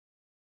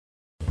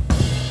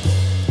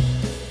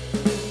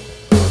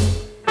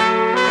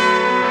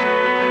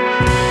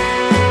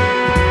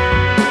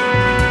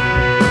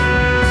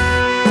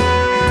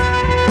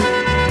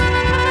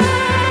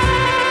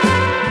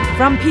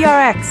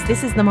PRX,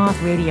 this is the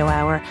Moth Radio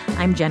Hour.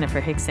 I'm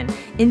Jenifer Hixson.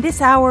 In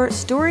this hour,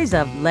 stories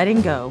of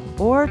letting go,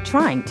 or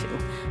trying to.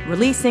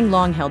 Releasing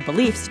long-held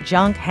beliefs,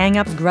 junk,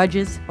 hang-ups,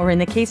 grudges, or in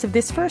the case of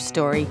this first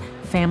story,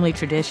 family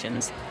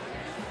traditions.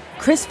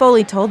 Chris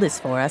Foley told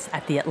this for us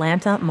at the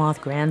Atlanta Moth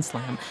Grand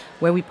Slam,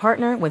 where we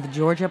partner with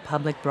Georgia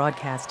Public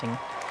Broadcasting.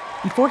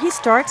 Before he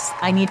starts,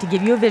 I need to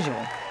give you a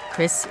visual.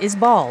 Chris is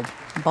bald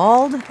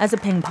as a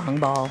ping pong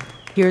ball.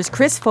 Here's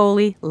Chris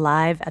Foley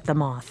live at the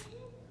Moth.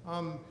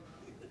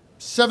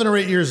 7 or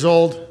 8 years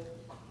old.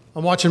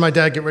 I'm watching my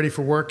dad get ready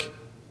for work.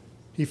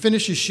 He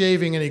finishes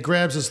shaving and he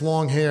grabs his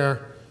long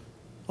hair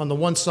on the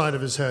one side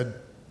of his head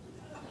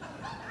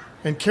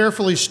and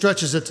carefully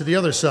stretches it to the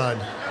other side.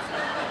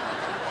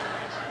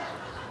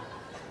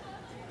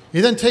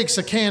 He then takes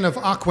a can of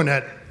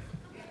Aquanet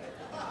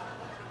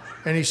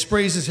and he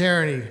sprays his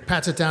hair and he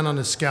pats it down on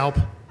his scalp.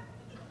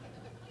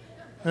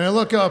 And I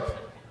look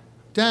up,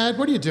 Dad,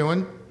 what are you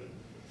doing?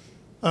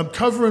 I'm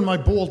covering my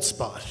bald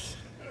spot.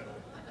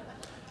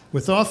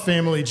 With our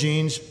family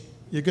genes,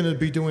 you're going to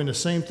be doing the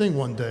same thing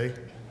one day.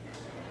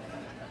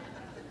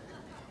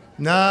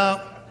 No,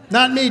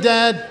 not me,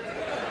 Dad.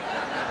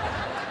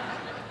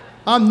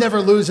 I'm never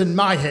losing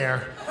my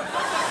hair.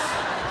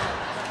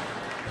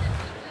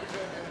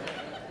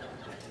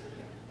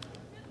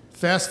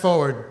 Fast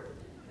forward,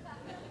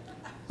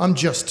 I'm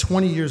just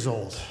 20 years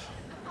old.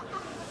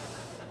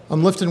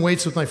 I'm lifting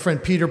weights with my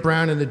friend Peter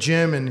Brown in the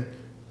gym, and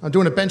I'm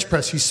doing a bench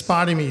press. He's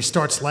spotting me. He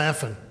starts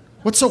laughing.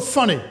 What's so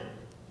funny?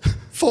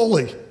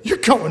 Foley, you're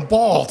going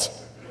bald.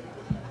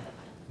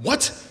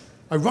 What?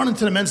 I run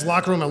into the men's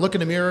locker room, I look in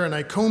the mirror, and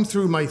I comb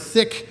through my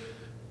thick,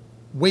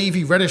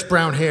 wavy,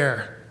 reddish-brown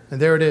hair. And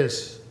there it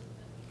is,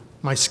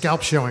 my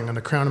scalp showing on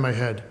the crown of my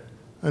head.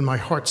 And my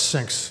heart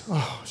sinks.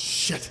 Oh,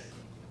 shit.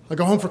 I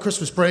go home for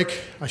Christmas break.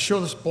 I show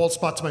this bald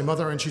spot to my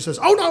mother, and she says,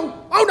 oh,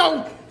 no.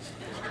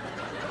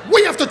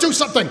 We have to do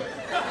something.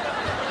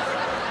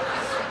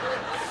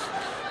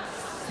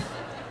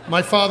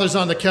 My father's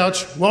on the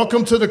couch.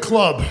 Welcome to the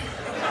club.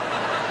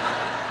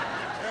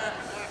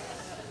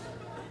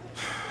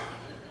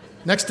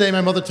 Next day, my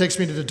mother takes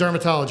me to the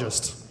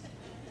dermatologist.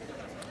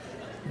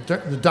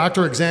 The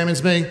doctor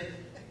examines me,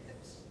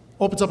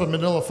 opens up a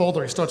manila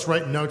folder. He starts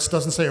writing notes,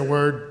 doesn't say a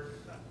word.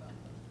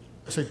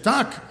 I say,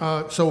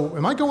 Doc, so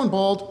am I going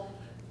bald?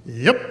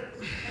 Yep.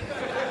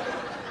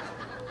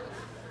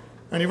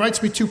 And he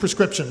writes me 2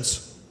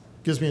 prescriptions,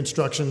 gives me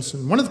instructions.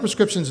 And one of the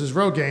prescriptions is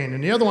Rogaine,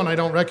 and the other one I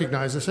don't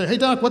recognize. I say, hey,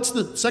 Doc, what's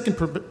the second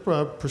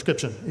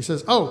prescription? He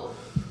says, oh,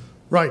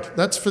 right,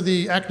 that's for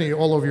the acne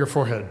all over your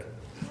forehead.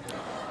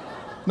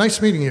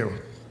 Nice meeting you.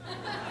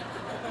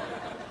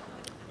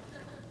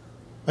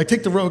 I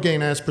take the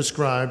Rogaine as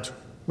prescribed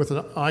with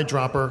an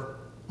eyedropper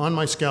on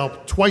my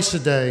scalp twice a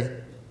day,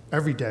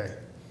 every day.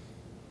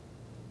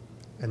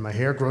 And my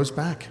hair grows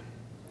back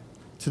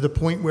to the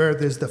point where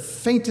there's the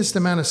faintest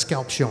amount of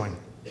scalp showing.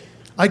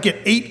 I get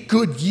 8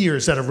 good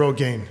years out of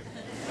Rogaine.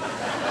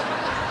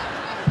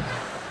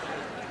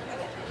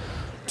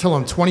 Till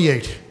I'm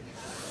 28.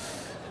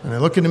 And I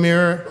look in the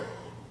mirror,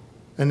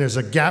 and there's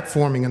a gap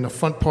forming in the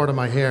front part of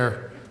my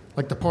hair,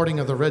 like the parting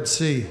of the Red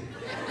Sea.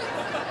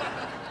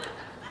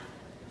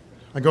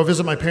 I go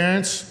visit my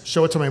parents,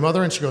 show it to my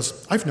mother, and she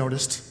goes, I've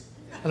noticed,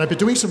 and I've been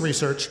doing some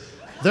research.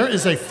 There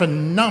is a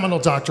phenomenal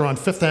doctor on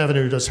 5th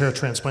Avenue who does hair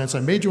transplants.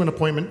 I made you an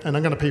appointment, and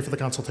I'm going to pay for the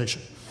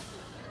consultation.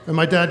 And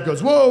my dad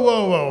goes,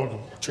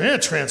 whoa, hair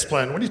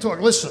transplant? What are you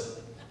talking? Listen,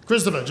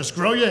 Christopher, just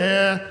grow your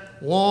hair,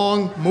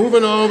 long, move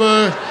it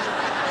over,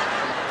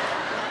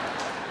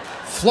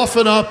 fluff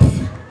it up.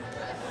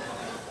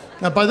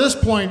 Now, by this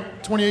point,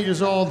 28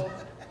 years old,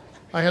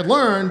 I had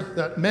learned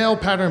that male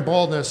pattern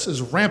baldness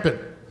is rampant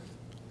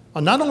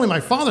on not only my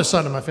father's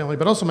side of my family,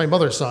 but also my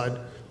mother's side,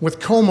 with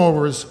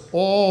comb-overs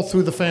all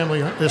through the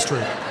family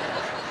history.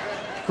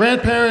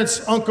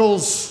 Grandparents,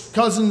 uncles,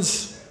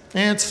 cousins,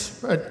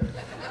 aunts.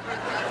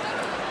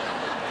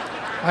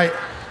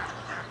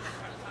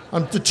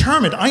 I'm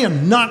determined. I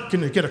am not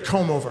going to get a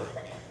comb-over.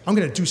 I'm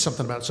going to do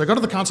something about it. So I go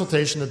to the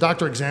consultation. The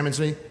doctor examines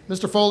me.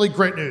 Mr. Foley,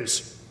 great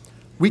news.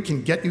 We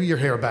can get you your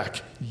hair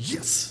back.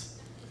 Yes.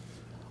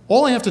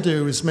 All I have to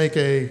do is make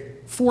a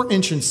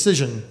 4-inch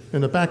incision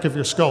in the back of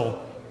your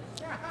skull.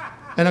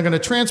 And I'm going to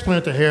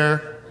transplant the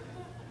hair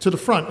to the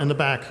front and the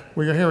back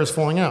where your hair is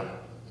falling out.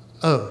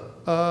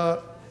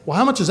 Well,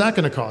 how much is that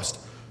going to cost?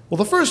 Well,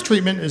 the first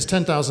treatment is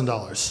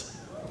 $10,000.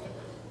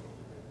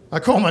 I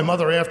call my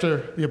mother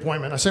after the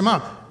appointment. I say,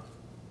 Mom,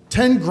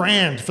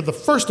 $10,000 for the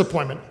first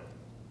appointment.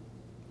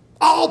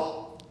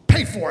 I'll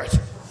pay for it.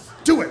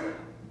 Do it.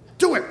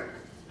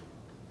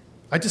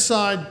 I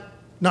decide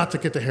not to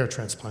get the hair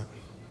transplant.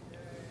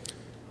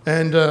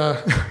 And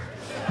I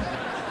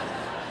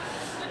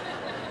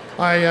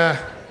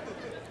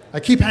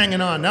keep hanging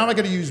on. Now I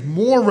got to use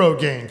more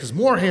Rogaine because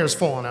more hair is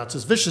falling out. It's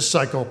this vicious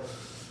cycle.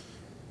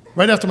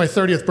 Right after my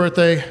 30th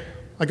birthday,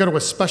 I go to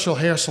a special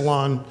hair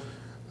salon,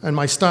 and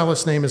my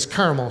stylist's name is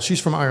Caramel. She's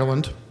from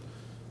Ireland.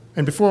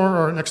 And before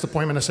our next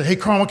appointment, I say, hey,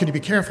 Caramel, can you be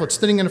careful? It's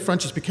thinning in the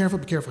front. Just be careful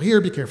here,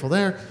 be careful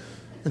there.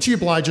 And she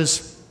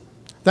obliges.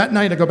 That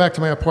night, I go back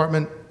to my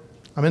apartment.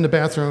 I'm in the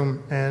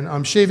bathroom, and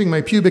I'm shaving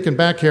my pubic and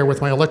back hair with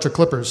my electric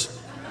clippers.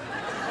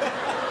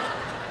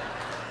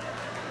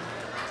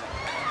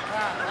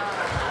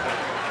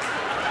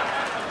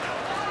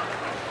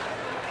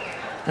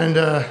 And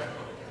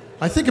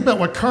I think about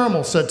what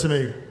Carmel said to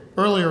me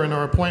earlier in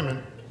our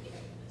appointment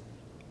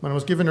when I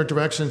was giving her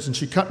directions, and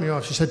she cut me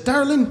off. She said,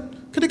 "Darling,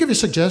 can I give you a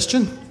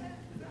suggestion?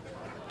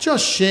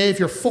 Just shave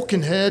your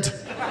fucking head."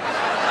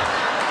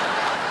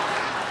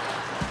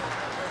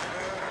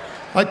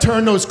 I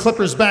turn those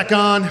clippers back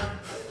on.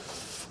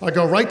 I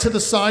go right to the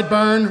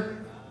sideburn,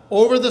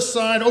 over the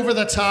side, over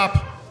the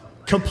top,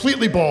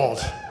 completely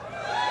bald.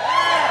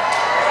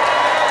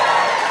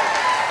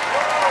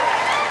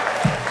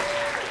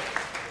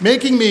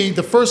 Making me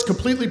the first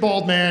completely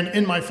bald man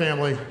in my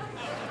family.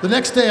 The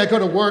next day I go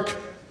to work,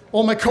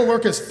 all my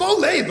coworkers,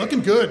 Foley,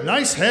 looking good,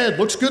 nice head,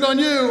 looks good on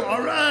you,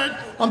 all right.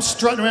 I'm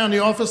strutting around the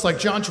office like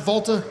John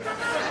Travolta.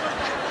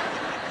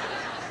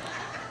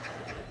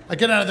 I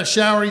get out of the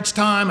shower each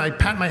time, I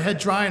pat my head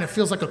dry, and it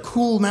feels like a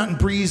cool mountain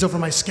breeze over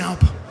my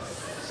scalp.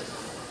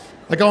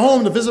 I go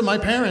home to visit my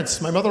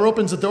parents. My mother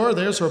opens the door,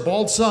 there's her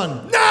bald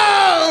son.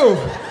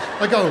 No!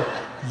 I go,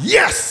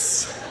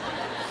 yes!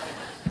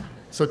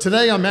 So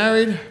today I'm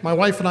married. My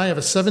wife and I have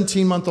a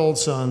 17-month-old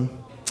son.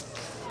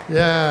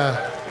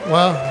 Yeah,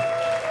 well,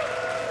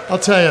 I'll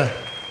tell you,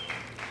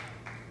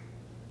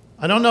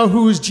 I don't know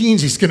whose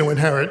genes he's going to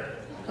inherit,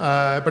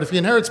 but if he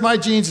inherits my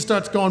genes and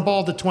starts going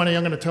bald at 20,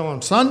 I'm going to tell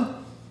him, son,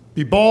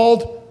 be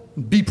bald,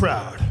 and be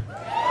proud.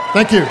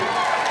 Thank you.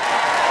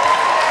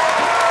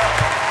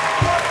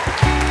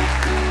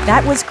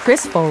 That was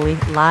Chris Foley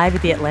live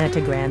at the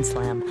Atlanta Grand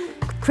Slam.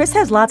 Chris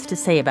has lots to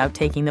say about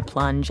taking the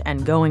plunge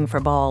and going for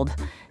bald.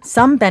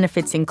 Some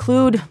benefits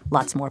include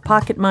lots more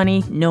pocket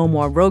money, no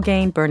more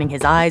Rogaine burning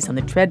his eyes on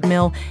the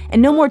treadmill,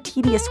 and no more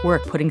tedious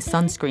work putting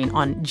sunscreen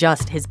on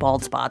just his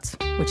bald spots,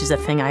 which is a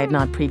thing I had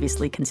not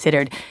previously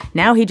considered.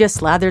 Now he just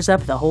slathers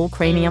up the whole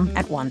cranium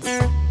at once.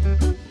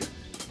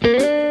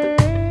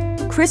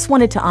 Chris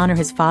wanted to honor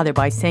his father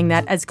by saying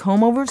that as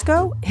comb-overs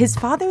go, his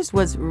father's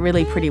was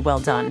really pretty well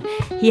done.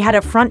 He had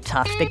a front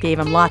tuft that gave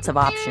him lots of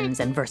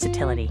options and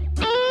versatility.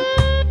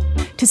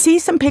 To see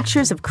some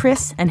pictures of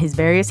Chris and his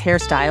various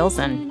hairstyles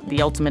and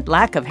the ultimate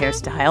lack of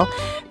hairstyle,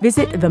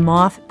 visit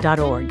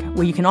themoth.org,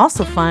 where you can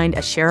also find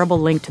a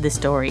shareable link to the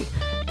story.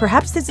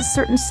 Perhaps there's a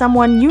certain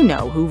someone you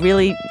know who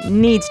really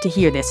needs to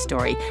hear this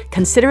story.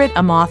 Consider it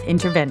a Moth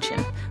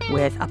intervention,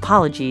 with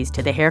apologies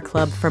to the Hair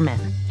Club for Men.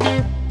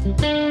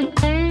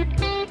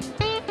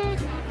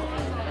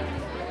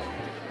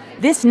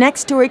 This next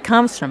story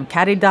comes from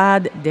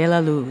Caridad De La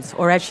Luz,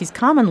 or as she's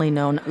commonly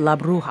known, La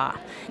Bruja.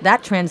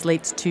 That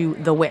translates to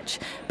the witch.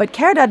 But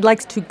Caridad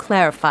likes to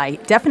clarify,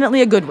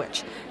 definitely a good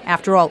witch.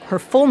 After all, her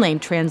full name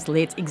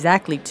translates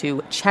exactly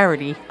to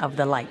Charity of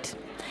the Light.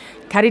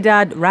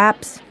 Caridad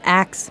raps,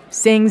 acts,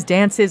 sings,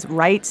 dances,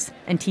 writes,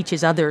 and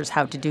teaches others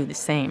how to do the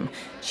same.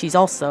 She's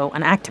also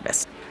an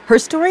activist. Her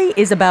story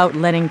is about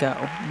letting go,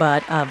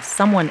 but of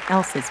someone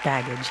else's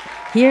baggage.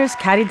 Here's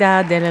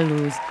Caridad De La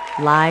Luz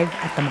live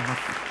at the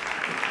Moth.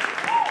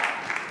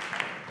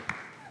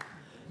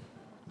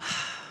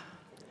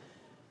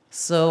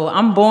 So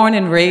I'm born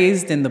and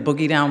raised in the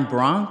boogie down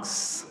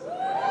Bronx.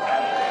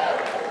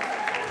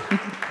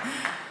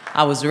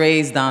 I was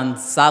raised on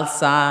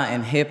salsa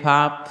and hip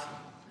hop.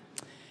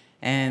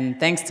 And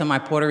thanks to my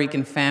Puerto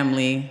Rican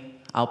family,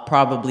 I'll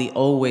probably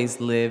always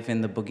live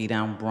in the boogie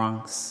down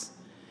Bronx.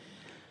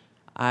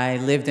 I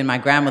lived in my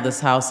grandmother's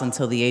house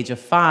until the age of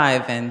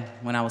 5, and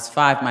when I was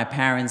 5, my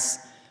parents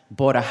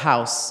bought a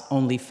house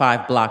only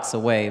 5 blocks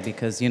away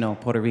because, you know,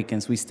 Puerto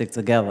Ricans, we stick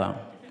together.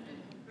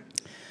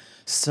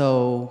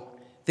 So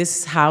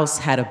this house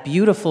had a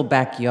beautiful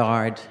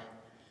backyard,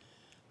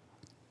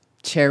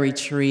 cherry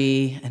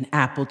tree, an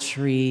apple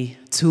tree,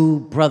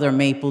 2 brother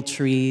maple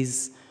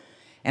trees,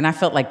 and I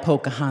felt like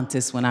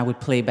Pocahontas when I would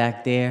play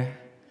back there.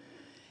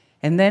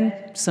 And then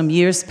some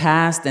years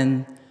passed,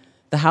 and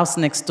the house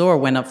next door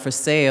went up for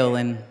sale,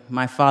 and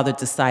my father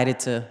decided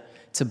to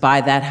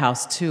buy that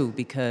house too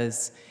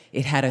because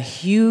it had a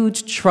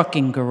huge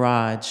trucking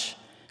garage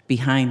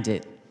behind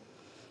it,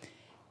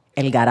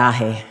 el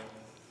garaje.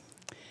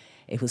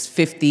 It was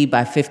 50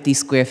 by 50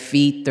 square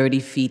feet, 30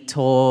 feet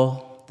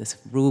tall, this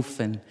roof,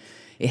 and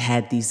it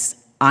had these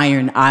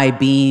iron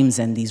I-beams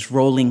and these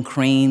rolling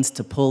cranes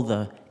to pull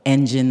the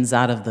engines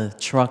out of the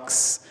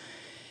trucks.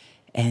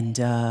 And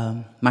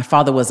my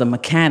father was a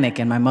mechanic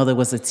and my mother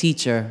was a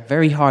teacher,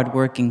 very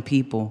hardworking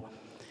people.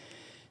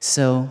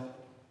 So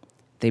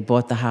they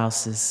bought the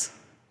houses.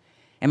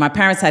 And my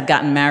parents had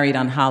gotten married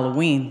on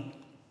Halloween,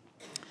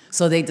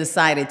 so they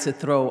decided to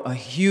throw a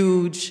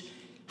huge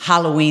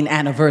Halloween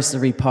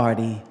anniversary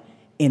party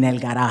in El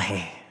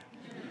Garaje.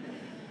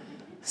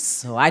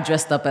 So I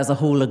dressed up as a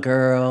hula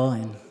girl,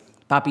 and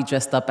Papi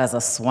dressed up as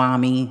a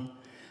swami,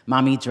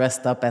 Mommy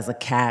dressed up as a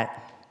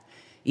cat.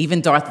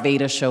 Even Darth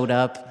Vader showed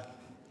up.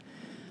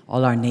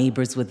 All our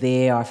neighbors were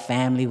there, our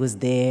family was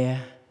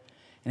there,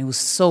 and it was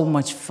so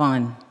much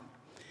fun.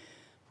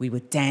 We were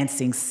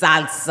dancing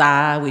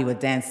salsa, we were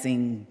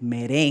dancing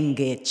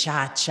merengue,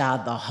 cha-cha,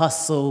 the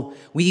hustle.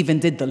 We even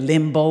did the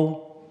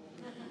limbo.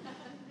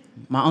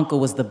 My uncle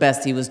was the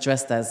best. He was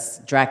dressed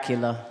as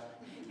Dracula,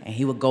 and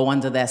he would go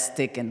under that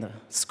stick and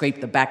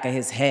scrape the back of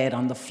his head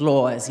on the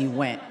floor as he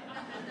went.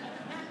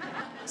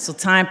 So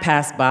time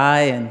passed by,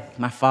 and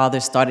my father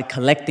started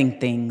collecting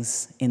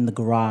things in the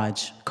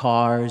garage.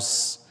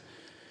 Cars,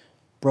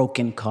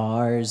 broken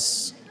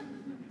cars,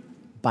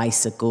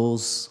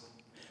 bicycles,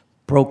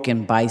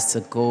 broken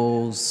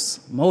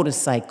bicycles,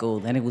 motorcycle,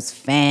 then it was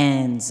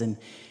fans, and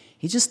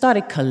he just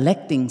started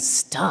collecting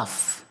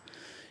stuff.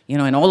 You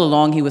know, and all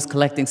along he was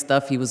collecting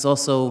stuff, he was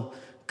also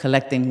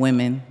collecting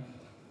women.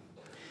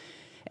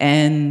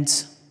 And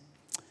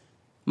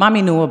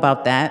Mommy knew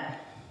about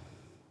that.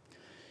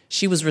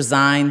 She was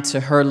resigned to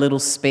her little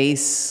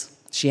space.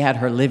 She had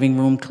her living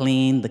room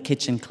clean, the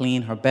kitchen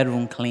clean, her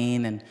bedroom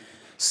clean, and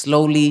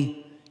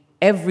slowly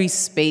every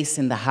space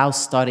in the house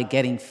started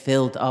getting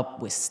filled up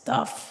with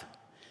stuff.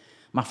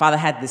 My father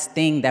had this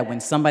thing that when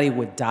somebody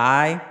would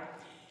die,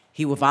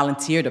 he would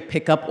volunteer to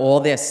pick up all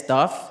their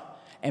stuff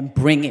and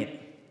bring it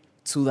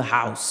to the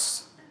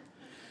house.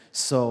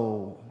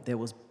 So there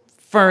was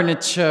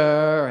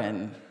furniture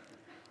and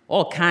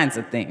all kinds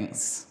of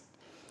things.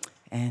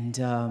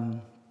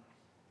 And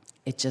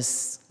it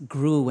just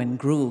grew and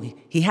grew.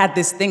 He had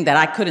this thing that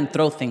I couldn't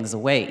throw things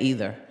away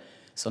either.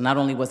 So not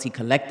only was he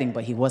collecting,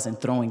 but he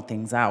wasn't throwing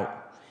things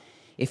out.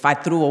 If I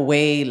threw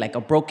away like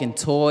a broken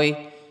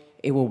toy,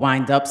 it would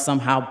wind up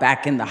somehow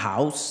back in the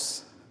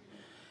house.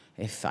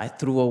 If I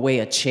threw away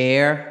a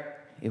chair,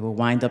 it would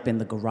wind up in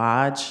the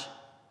garage.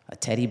 A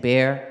teddy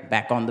bear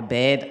back on the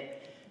bed.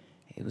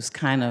 It was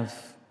kind of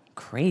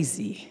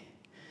crazy.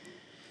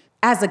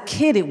 As a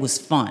kid, it was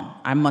fun,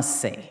 I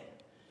must say.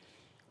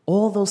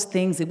 All those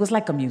things, it was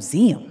like a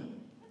museum.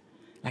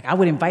 Like I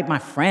would invite my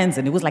friends,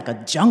 and it was like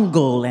a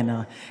jungle,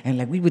 and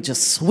like we would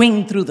just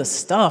swing through the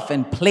stuff,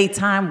 and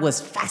playtime was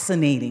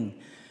fascinating.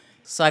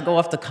 So I go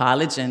off to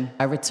college, and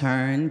I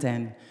returned,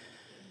 and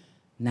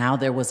now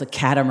there was a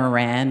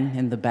catamaran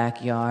in the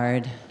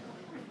backyard,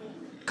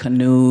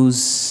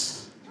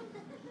 canoes,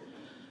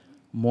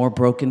 more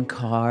broken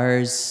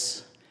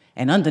cars.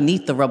 And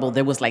underneath the rubble,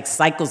 there was like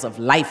cycles of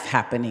life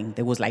happening.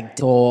 There was like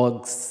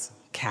dogs,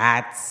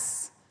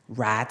 cats,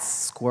 rats,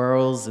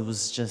 squirrels. It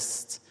was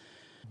just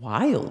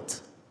wild.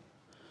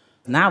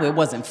 Now it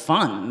wasn't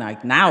fun.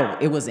 Like now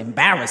it was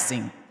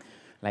embarrassing.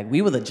 Like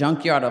we were the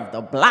junkyard of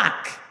the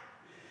block.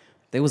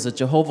 There was a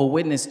Jehovah's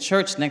Witness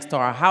church next to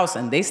our house,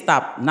 and they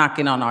stopped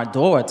knocking on our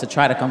door to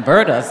try to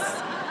convert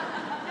us.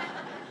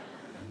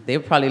 They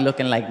were probably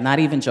looking like not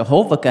even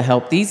Jehovah could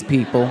help these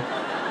people.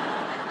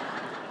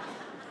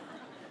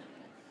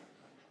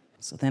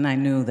 So then I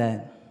knew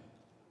that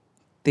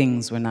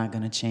things were not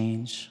going to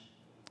change.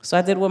 So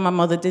I did what my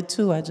mother did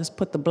too. I just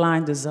put the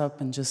blinders up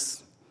and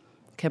just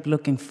kept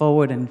looking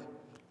forward and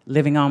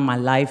living on my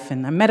life.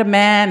 And I met a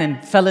man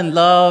and fell in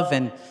love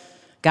and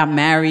got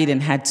married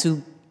and had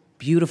 2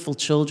 beautiful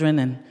children.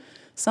 And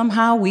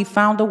somehow we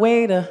found a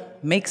way to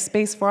make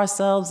space for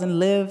ourselves and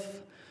live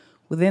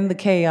within the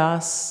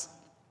chaos.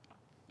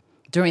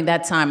 During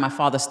that time, my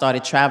father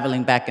started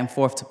traveling back and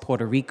forth to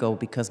Puerto Rico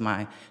because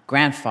my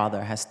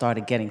grandfather had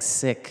started getting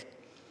sick.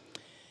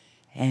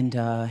 And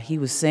he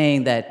was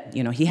saying that,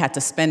 you know, he had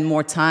to spend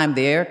more time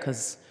there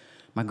because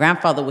my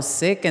grandfather was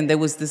sick, and there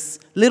was this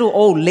little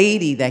old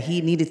lady that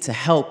he needed to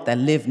help that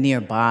lived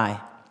nearby.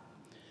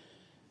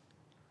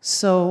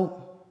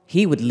 So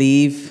he would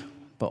leave,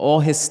 but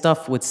all his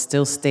stuff would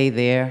still stay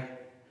there.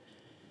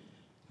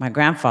 My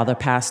grandfather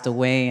passed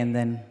away, and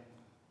then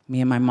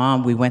me and my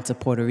mom, we went to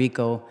Puerto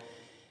Rico.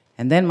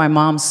 And then my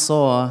mom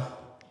saw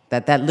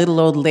that that little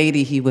old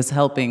lady he was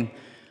helping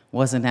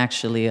wasn't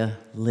actually a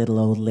little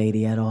old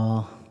lady at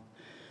all.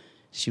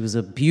 She was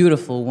a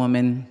beautiful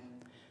woman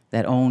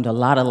that owned a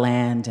lot of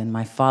land, and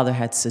my father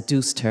had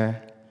seduced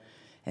her,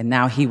 and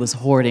now he was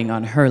hoarding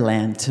on her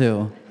land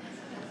too.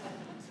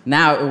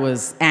 Now it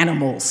was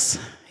animals.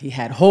 He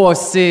had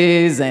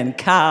horses and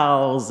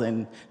cows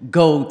and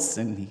goats,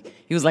 and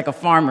he was like a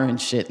farmer and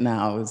shit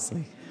now. It was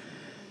like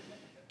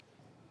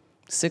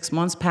 6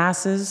 months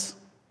passes.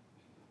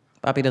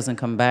 Papi doesn't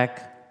come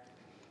back.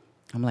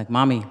 I'm like,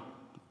 Mommy,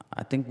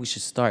 I think we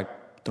should start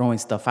throwing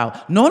stuff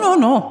out.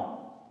 No.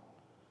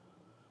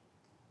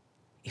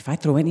 If I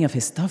throw any of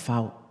his stuff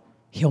out,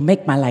 he'll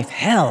make my life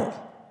hell.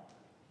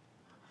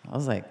 I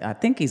was like, I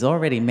think he's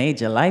already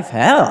made your life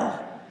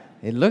hell.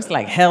 It looks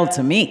like hell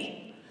to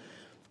me.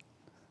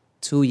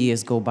 2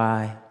 years go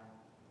by.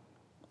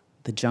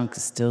 The junk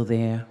is still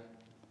there.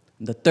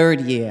 The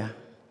 3rd year,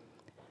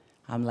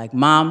 I'm like,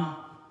 Mom,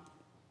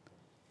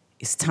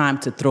 it's time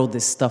to throw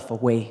this stuff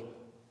away.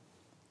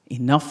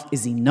 Enough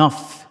is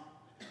enough.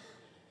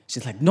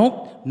 She's like,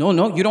 no,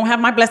 you don't have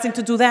my blessing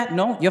to do that.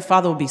 No, your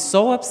father will be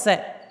so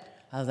upset.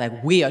 I was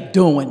like, we are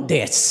doing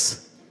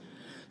this.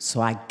 So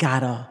I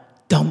got a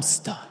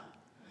dumpster,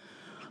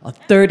 a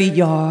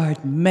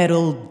 30-yard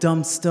metal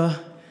dumpster,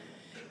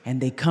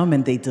 and they come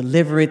and they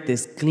deliver it,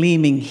 this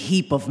gleaming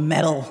heap of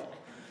metal.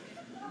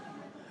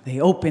 They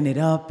open it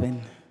up,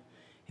 and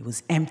It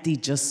was empty,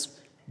 just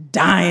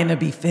dying to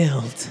be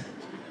filled.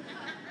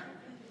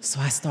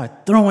 So I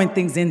start throwing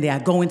things in there. I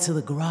go into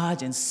the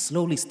garage and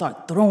slowly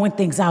start throwing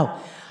things out.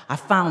 I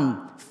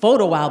found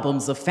photo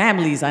albums of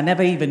families I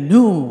never even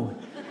knew.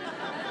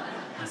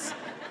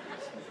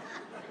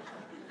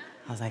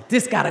 I was like,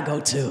 this gotta go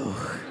too.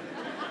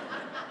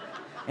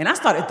 And I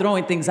started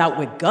throwing things out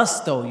with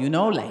gusto,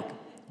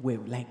 with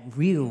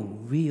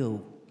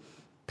real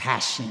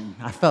passion.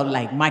 I felt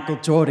like Michael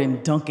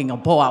Jordan dunking a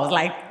ball. I was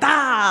like,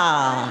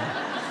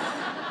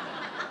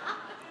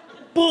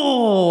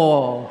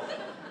 ball.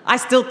 I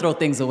still throw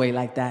things away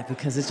like that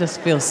because it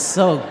just feels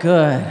so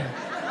good.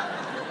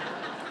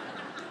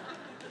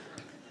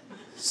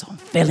 So I'm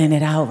filling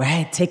it out,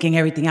 right? Taking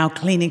everything out,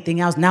 cleaning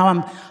things out.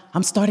 Now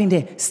I'm starting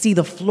to see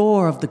the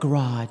floor of the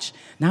garage.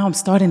 Now I'm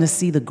starting to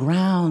see the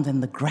ground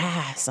and the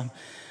grass.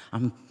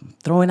 I'm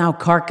throwing out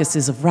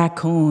carcasses of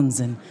raccoons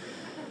and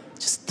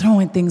just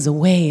throwing things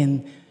away.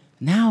 And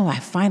now I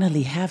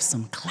finally have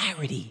some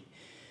clarity.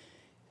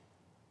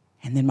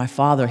 And then my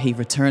father, he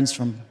returns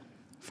from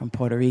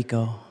Puerto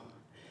Rico,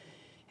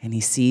 and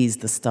he sees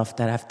the stuff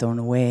that I've thrown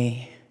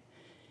away,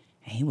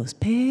 and he was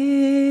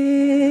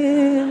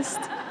pissed.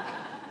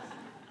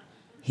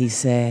 He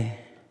said,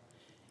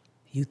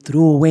 you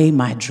threw away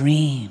my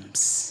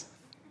dreams.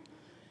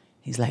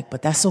 He's like,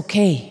 but that's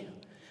okay,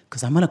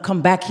 because I'm going to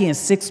come back here in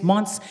 6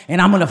 months,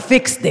 and I'm going to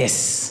fix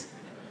this.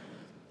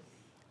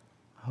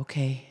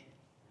 Okay.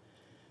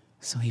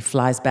 So he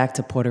flies back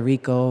to Puerto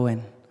Rico,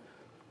 and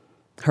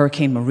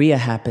Hurricane Maria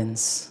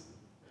happens.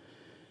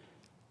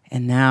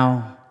 And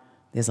now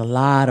there's a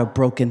lot of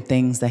broken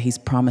things that he's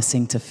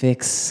promising to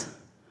fix.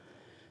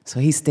 So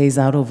he stays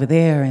out over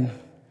there, and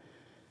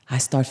I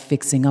start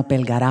fixing up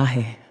El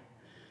Garaje.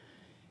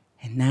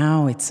 And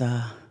now it's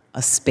a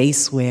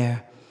space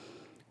where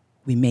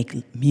we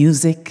make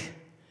music,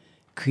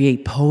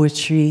 create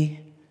poetry,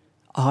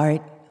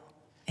 art,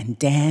 and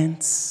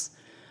dance.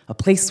 A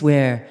place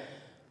where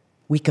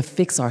we could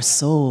fix our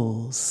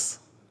souls.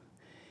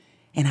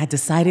 And I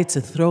decided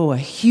to throw a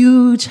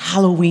huge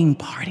Halloween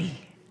party.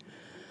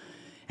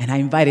 And I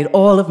invited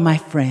all of my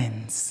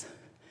friends.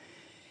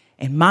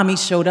 And Mommy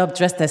showed up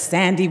dressed as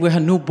Sandy with her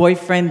new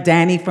boyfriend,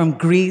 Danny from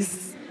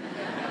Greece.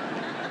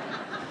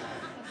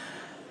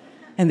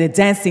 And they're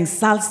dancing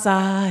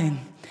salsa. And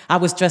I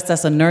was dressed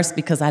as a nurse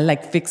because I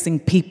like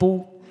fixing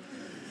people.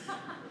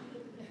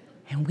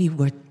 And we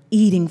were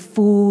eating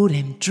food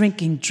and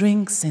drinking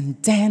drinks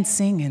and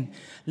dancing and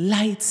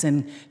lights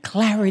and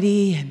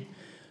clarity and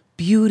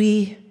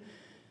beauty.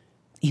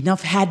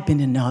 Enough had been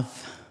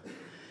enough.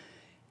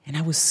 And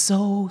I was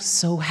so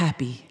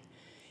happy.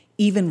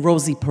 Even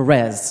Rosie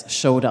Perez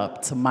showed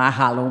up to my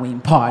Halloween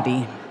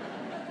party.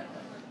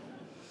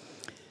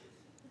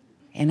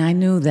 And I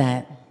knew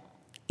that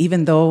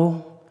even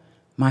though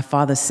my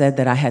father said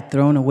that I had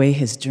thrown away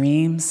his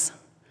dreams,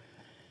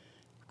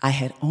 I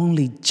had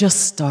only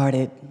just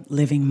started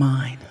living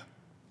mine.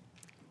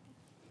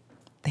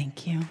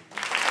 Thank you.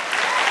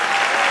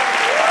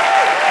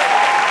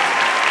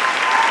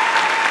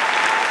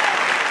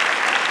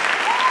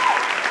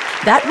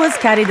 That was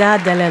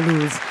Caridad De La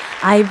Luz.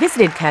 I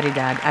visited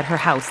Caridad at her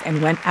house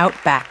and went out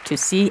back to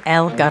see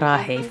El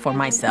Garaje for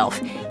myself.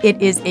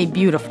 It is a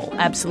beautiful,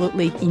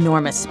 absolutely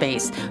enormous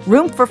space.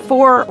 Room for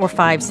 4 or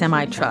 5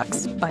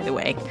 semi-trucks, by the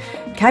way.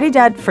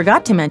 Caridad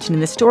forgot to mention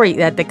in the story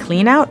that the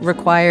clean-out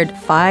required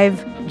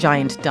 5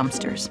 giant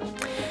dumpsters.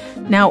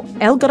 Now,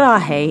 El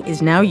Garaje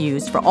is now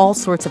used for all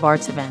sorts of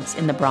arts events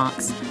in the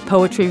Bronx.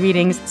 Poetry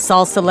readings,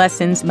 salsa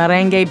lessons,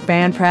 merengue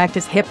band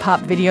practice,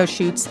 hip-hop video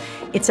shoots.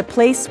 It's a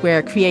place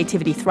where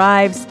creativity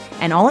thrives,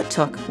 and all it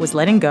took was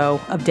letting go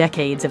of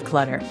decades of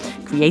clutter.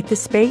 Create the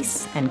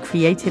space, and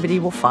creativity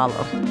will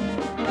follow.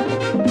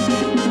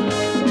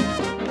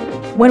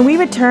 When we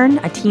return,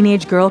 a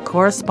teenage girl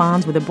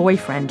corresponds with a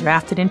boyfriend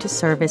drafted into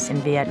service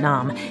in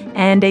Vietnam,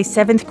 and a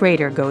 7th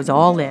grader goes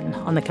all in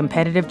on the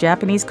competitive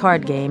Japanese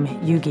card game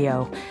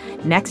Yu-Gi-Oh!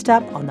 Next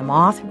up on the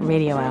Moth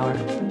Radio Hour.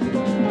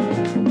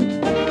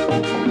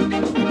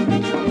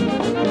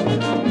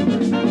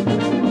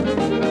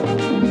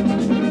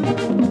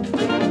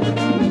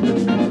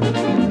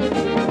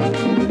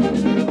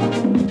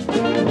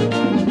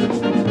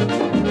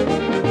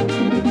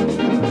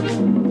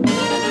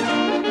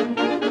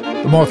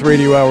 The Moth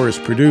Radio Hour is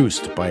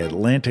produced by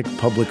Atlantic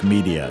Public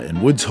Media in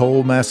Woods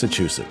Hole,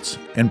 Massachusetts,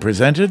 and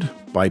presented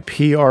by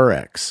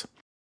PRX.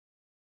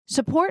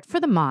 Support for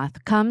The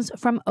Moth comes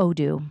from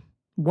Odoo.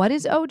 What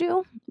is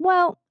Odoo?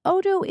 Well,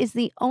 Odoo is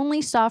the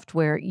only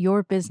software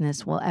your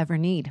business will ever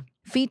need.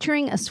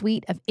 Featuring a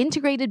suite of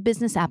integrated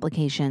business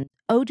applications,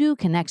 Odoo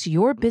connects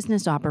your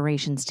business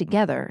operations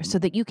together so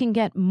that you can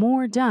get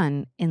more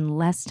done in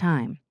less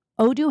time.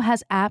 Odoo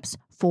has apps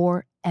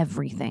for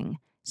everything.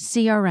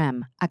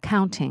 CRM,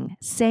 accounting,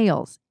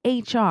 sales,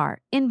 HR,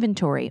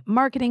 inventory,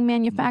 marketing,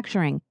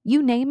 manufacturing,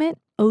 you name it,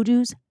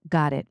 Odoo's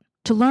got it.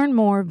 To learn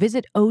more,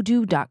 visit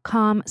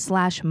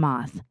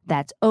odoo.com/moth.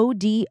 That's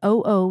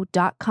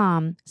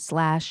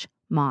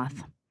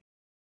ODOO.com/moth.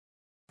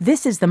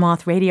 This is the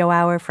Moth Radio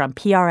Hour from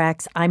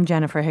PRX. I'm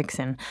Jenifer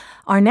Hixson.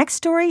 Our next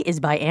story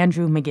is by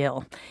Andrew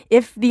McGill.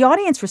 If the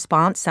audience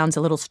response sounds a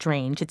little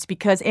strange, it's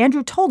because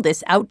Andrew told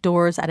this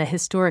outdoors at a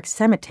historic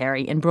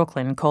cemetery in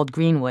Brooklyn called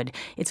Greenwood.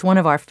 It's one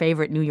of our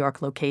favorite New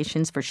York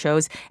locations for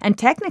shows, and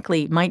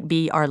technically might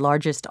be our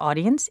largest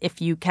audience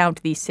if you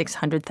count the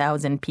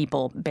 600,000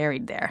 people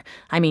buried there.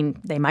 I mean,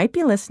 they might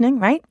be listening,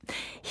 right?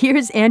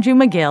 Here's Andrew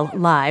McGill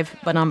live,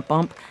 but on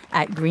bump,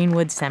 at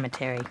Greenwood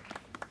Cemetery.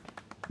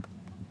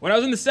 When I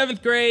was in the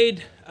 7th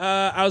grade,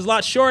 I was a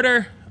lot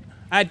shorter.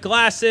 I had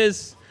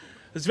glasses.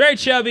 I was very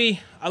chubby.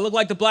 I looked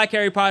like the Black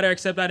Harry Potter,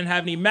 except I didn't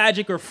have any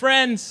magic or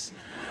friends.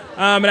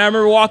 And I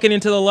remember walking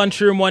into the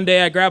lunchroom one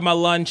day. I grabbed my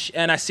lunch,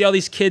 and I see all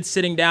these kids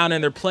sitting down,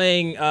 and they're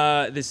playing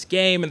this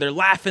game, and they're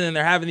laughing, and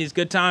they're having these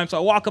good times. So I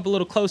walk up a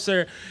little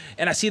closer,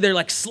 and I see they're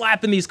like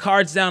slapping these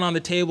cards down on the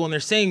table, and they're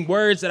saying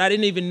words that I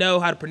didn't even know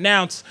how to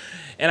pronounce.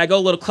 And I go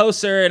a little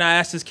closer, and I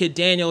asked this kid,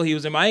 Daniel, he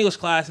was in my English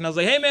class, and I was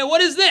like, hey, man,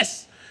 what is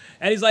this?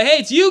 And he's like, hey,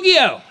 it's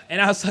Yu-Gi-Oh!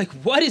 And I was like,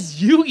 what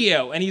is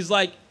Yu-Gi-Oh? And he's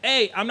like,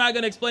 hey, I'm not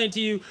going to explain it to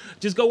you.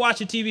 Just go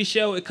watch a TV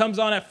show. It comes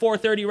on at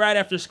 4:30 right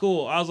after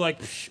school. I was like,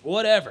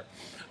 whatever.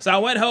 So I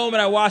went home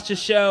and I watched the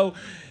show,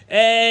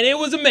 and it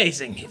was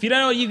amazing. If you don't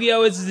know what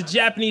Yu-Gi-Oh! is, it's a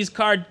Japanese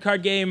card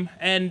game,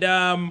 and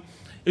it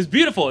was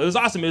beautiful. It was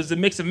awesome. It was a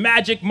mix of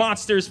magic,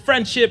 monsters,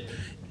 friendship,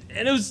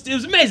 and it was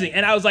amazing.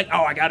 And I was like,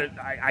 oh, I got it.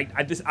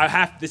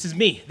 This is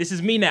me. This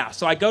is me now.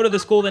 So I go to the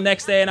school the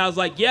next day, and I was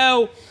like,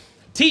 yo,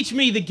 teach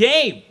me the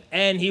game.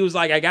 And he was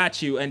like, I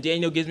got you. And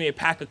Daniel gives me a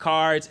pack of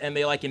cards, and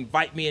they like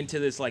invite me into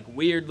this like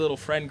weird little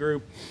friend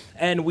group.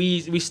 And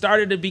we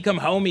started to become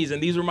homies,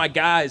 and these were my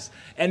guys.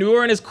 And we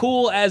weren't as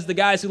cool as the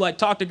guys who like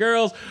talk to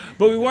girls,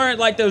 but we weren't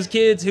like those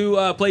kids who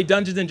played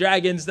Dungeons and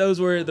Dragons.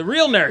 Those were the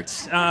real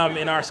nerds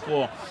in our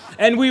school.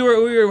 And we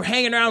were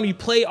hanging around. We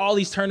played all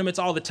these tournaments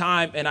all the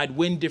time, and I'd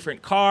win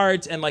different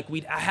cards. And like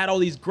I had all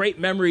these great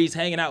memories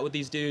hanging out with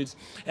these dudes.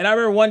 And I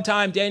remember one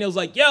time Daniel's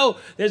like, yo,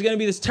 there's going to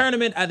be this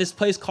tournament at this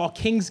place called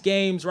King's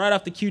Games right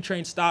off the Q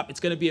train stop. It's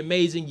going to be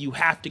amazing. You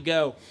have to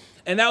go.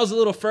 And that was a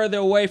little further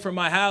away from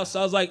my house. So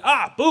I was like,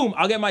 boom,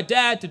 I'll get my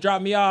dad to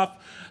drop me off.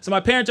 So my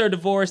parents are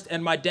divorced,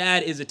 and my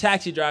dad is a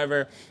taxi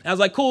driver. And I was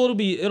like, cool,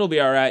 it'll be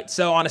all right.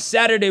 So on a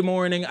Saturday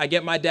morning, I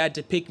get my dad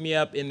to pick me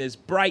up in this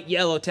bright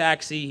yellow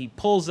taxi. He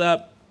pulls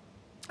up,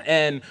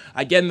 and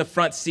I get in the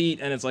front seat,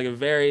 and it's like a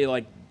very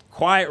like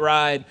quiet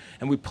ride.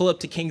 And we pull up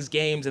to King's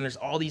Games, and there's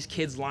all these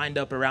kids lined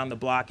up around the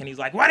block. And he's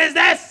like, what is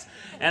this?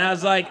 And I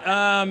was like,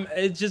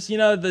 it's just,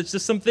 it's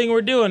just something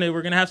we're doing.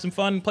 We're going to have some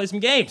fun and play some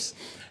games.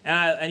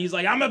 And he's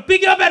like, I'm going to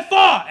pick you up at 4.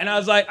 And I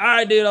was like, all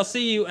right, dude, I'll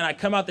see you. And I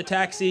come out the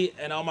taxi,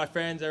 and all my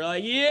friends are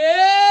like,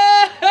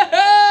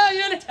 yeah,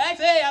 you're in a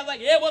taxi. I was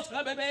like, yeah, what's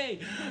up, baby?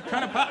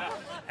 Trying to pop.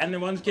 And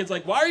then one kid's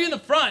like, why are you in the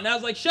front? And I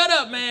was like, shut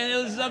up, man.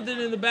 It was something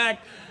in the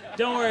back.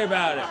 Don't worry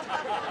about it.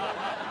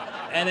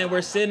 And then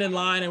we're sitting in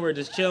line, and we're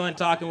just chilling,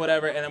 talking,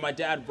 whatever. And then my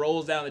dad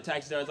rolls down the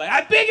taxi door. He's like,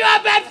 I pick you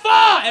up at 4.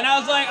 And I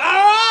was like, all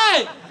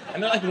right.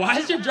 And they're like, why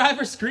is your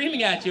driver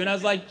screaming at you? And I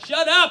was like,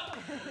 shut up.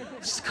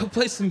 Just go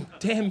play some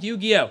damn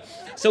Yu-Gi-Oh!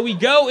 So we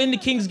go into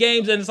King's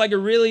Games, and it's like a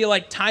really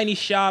like tiny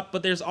shop,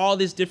 but there's all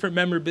this different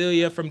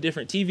memorabilia from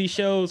different TV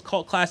shows,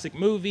 cult classic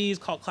movies,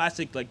 cult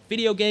classic like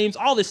video games,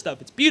 all this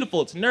stuff. It's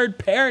beautiful. It's nerd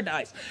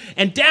paradise.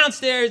 And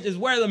downstairs is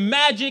where the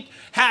magic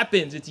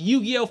happens. It's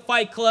Yu-Gi-Oh!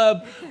 Fight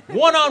Club,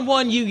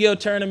 one-on-one Yu-Gi-Oh!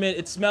 Tournament.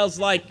 It smells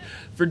like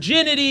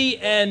virginity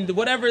and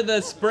whatever the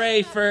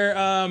spray for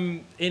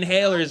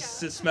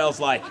inhalers smells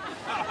like.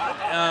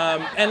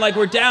 And like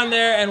we're down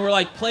there and we're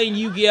like playing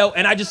Yu-Gi-Oh!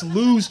 And I just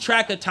lose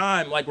track of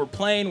time. Like we're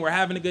playing, we're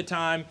having a good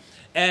time.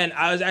 And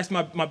I was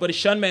asking my buddy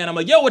Shunman, I'm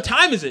like, yo, what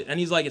time is it? And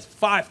he's like, it's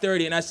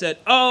 5:30. And I said,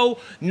 oh,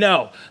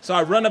 no. So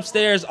I run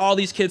upstairs, all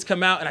these kids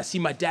come out, and I see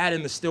my dad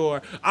in the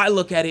store. I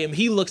look at him,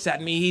 he looks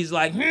at me, he's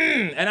like,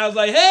 And I was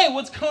like, hey,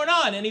 what's going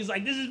on? And he's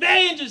like, this is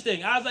very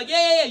interesting. I was like,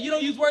 yeah, you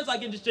don't use words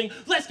like interesting.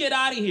 Let's get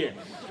out of here.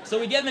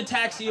 So we get in the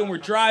taxi and we're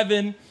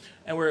driving,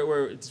 and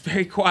it's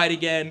very quiet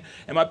again.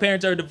 And my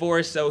parents are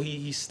divorced, so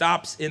he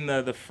stops in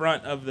the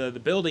front of the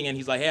building, and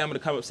he's like, hey, I'm going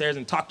to come upstairs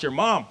and talk to your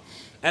mom.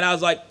 And I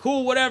was like,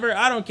 cool, whatever,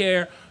 I don't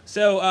care.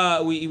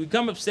 So we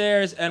come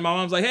upstairs, and my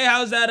mom's like, hey,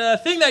 how's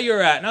that thing that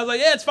you're at? And I was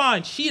like, yeah, it's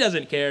fine. She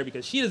doesn't care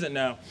because she doesn't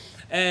know.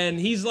 And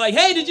he's like,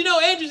 hey, did you know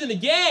Andrew's in the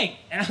gang?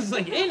 And I was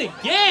like, in a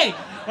gang?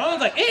 My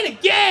mom's like, in a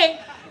gang?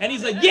 And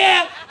he's like,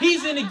 yeah,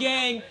 he's in a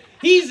gang.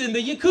 He's in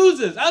the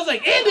Yakuzas. I was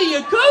like, in the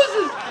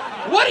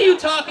Yakuzas? What are you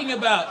talking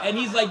about? And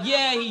he's like,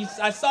 yeah,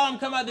 I saw him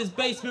come out of this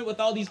basement with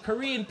all these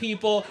Korean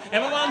people.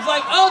 And my mom's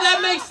like, oh,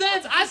 that makes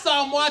sense. I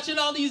saw him watching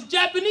all these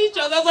Japanese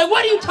shows. I was like,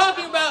 what are you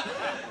talking about?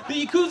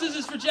 The Yakuzas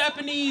is for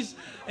Japanese,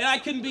 and I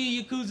couldn't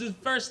be Yakuza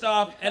first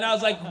off. And I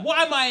was like,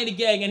 why am I in a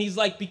gang? And he's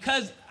like,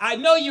 because I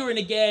know you were in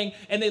a gang,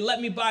 and they let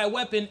me buy a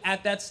weapon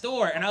at that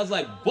store. And I was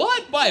like,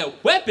 what? Buy a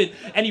weapon?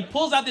 And he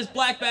pulls out this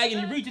black bag,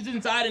 and he reaches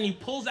inside, and he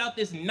pulls out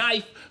this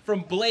knife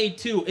from Blade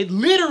 2. It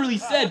literally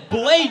said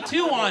Blade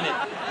 2 on it.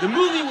 The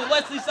movie with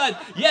Wesley Snipes.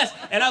 Yes.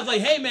 And I was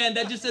like, hey, man,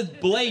 that just says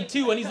Blade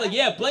 2. And he's like,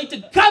 yeah, Blade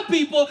 2. Cut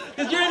people,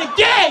 because you're in a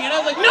gang. And I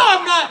was like, no,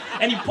 I'm not.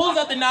 And he pulls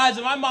out the knives,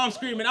 and my mom's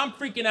screaming. I'm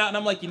freaking out, and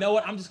I'm like, you know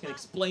what? I'm just going to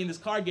explain this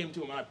card game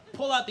to him. And I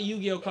pull out the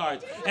Yu-Gi-Oh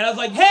cards. And I was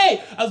like,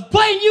 hey, I was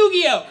playing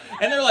Yu-Gi-Oh!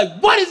 And they're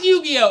like, what is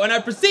Yu-Gi-Oh? And I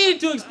proceeded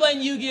to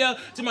explain Yu-Gi-Oh!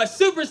 To my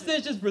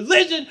superstitious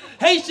religion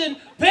Haitian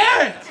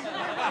parents.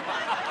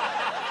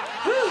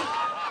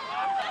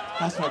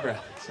 Lost my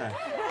breath. Sorry.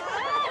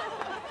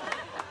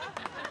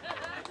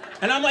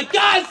 And I'm like,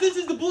 guys, this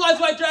is the Blue Eyes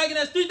White Dragon,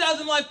 has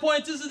 3,000 life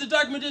points. This is the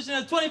Dark Magician,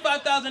 has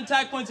 25,000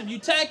 attack points. If you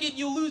attack it,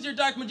 you lose your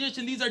Dark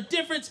Magician. These are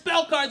different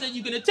spell cards that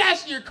you can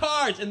attach to your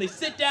cards. And they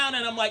sit down,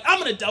 and I'm like, I'm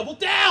going to double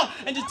down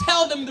and just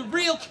tell them the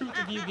real truth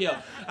of Yu-Gi-Oh!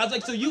 I was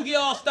like, so Yu-Gi-Oh!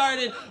 All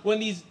started when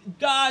these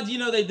gods,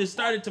 they just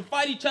started to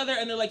fight each other,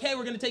 and they're like, hey,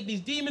 we're going to take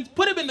these demons,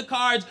 put them in the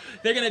cards,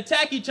 they're going to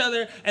attack each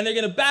other, and they're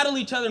going to battle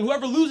each other, and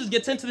whoever loses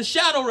gets sent to the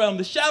Shadow Realm.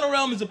 The Shadow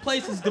Realm is a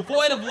place that's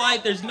devoid of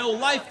light, there's no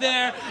life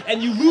there,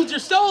 and you lose your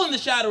soul in the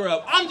Shadow Realm.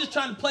 I'm just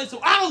trying to play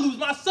so I don't lose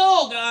my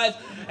soul, guys.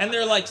 And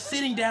they're like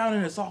sitting down,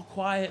 and it's all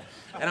quiet,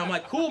 and I'm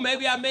like, cool,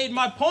 maybe I made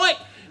my point.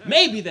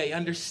 Maybe they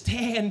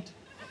understand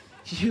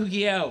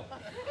Yu-Gi-Oh!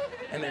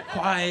 And they're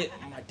quiet.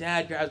 My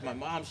dad grabs my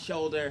mom's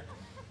shoulder,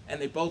 and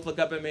they both look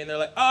up at me, and they're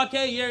like,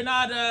 okay, you're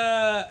not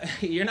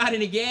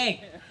in a gang.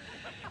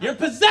 You're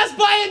possessed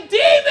by a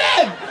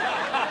demon!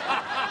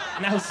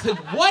 And I was like,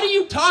 what are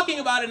you talking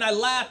about? And I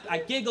laughed, I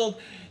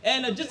giggled,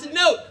 and just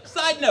a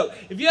side note,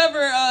 if you're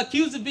ever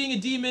accused of being a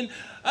demon,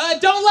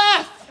 don't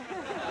laugh.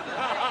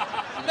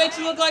 It makes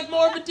you look like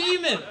more of a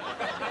demon.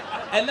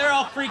 And they're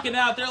all freaking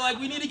out. They're like,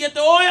 we need to get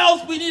the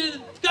oils. We need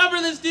to cover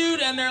this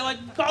dude. And they're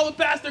like, call the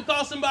pastor,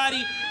 call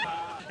somebody.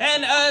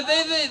 And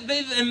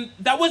and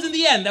that wasn't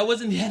the end. That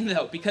wasn't the end,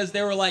 though, because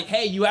they were like,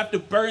 hey, you have to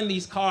burn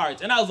these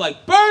cards. And I was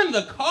like, burn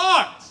the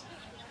cards?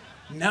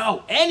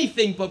 No,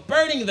 anything but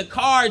burning the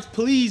cards,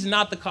 please,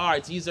 not the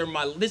cards.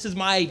 This is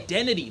my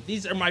identity.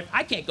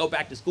 I can't go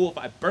back to school if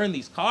I burn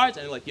these cards.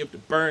 And they're like, you have to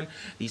burn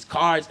these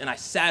cards. And I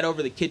sat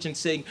over the kitchen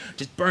sink,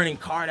 just burning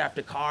card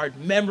after card,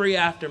 memory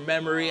after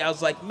memory. I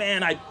was like,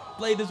 man, I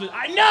played this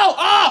I know!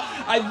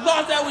 I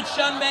lost that with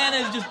Shun Man,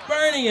 and it's just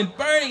burning,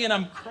 and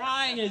I'm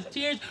crying, and it's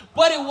tears.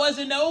 But it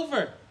wasn't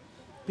over.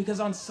 Because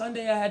on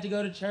Sunday, I had to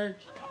go to church.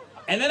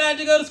 And then I had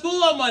to go to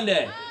school on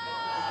Monday.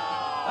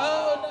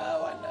 Oh, no.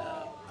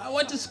 I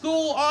went to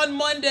school on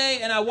Monday,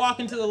 and I walk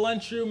into the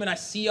lunchroom, and I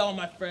see all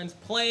my friends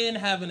playing,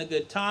 having a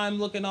good time,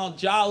 looking all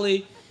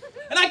jolly.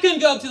 And I couldn't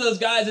go up to those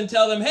guys and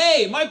tell them,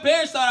 hey, my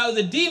parents thought I was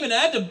a demon, and I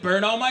had to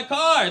burn all my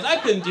cards. I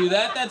couldn't do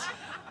that. That's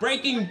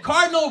breaking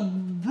cardinal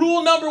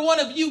rule number 1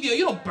 of Yu-Gi-Oh!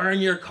 You don't burn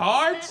your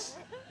cards.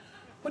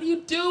 What are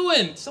you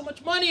doing? So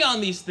much money on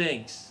these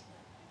things.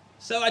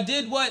 So I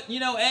did what,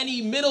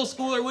 any middle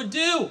schooler would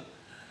do.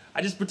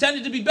 I just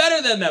pretended to be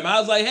better than them. I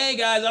was like, hey,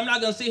 guys, I'm not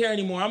going to sit here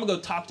anymore. I'm going to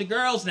go talk to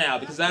girls now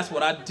because that's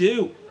what I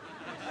do.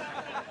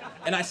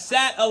 And I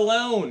sat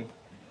alone.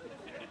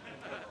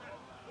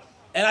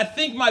 And I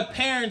think my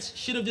parents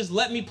should have just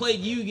let me play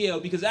Yu-Gi-Oh!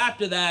 Because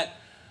after that,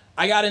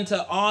 I got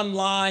into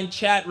online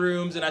chat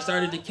rooms and I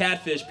started to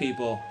catfish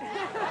people.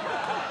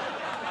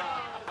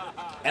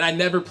 And I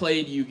never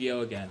played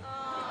Yu-Gi-Oh! Again.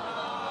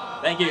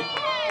 Thank you.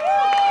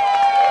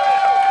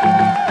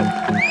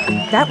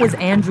 That was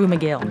Andrew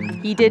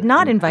McGill. He did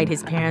not invite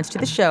his parents to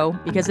the show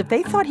because if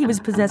they thought he was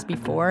possessed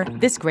before,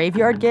 this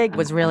graveyard gig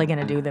was really going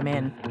to do them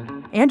in.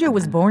 Andrew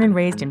was born and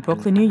raised in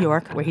Brooklyn, New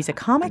York, where he's a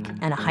comic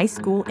and a high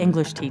school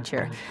English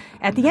teacher.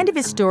 At the end of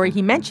his story,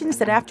 he mentions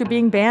that after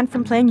being banned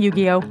from playing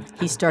Yu-Gi-Oh!,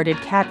 he started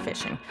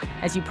catfishing.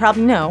 As you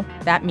probably know,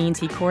 that means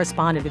he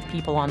corresponded with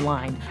people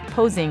online,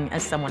 posing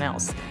as someone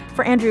else.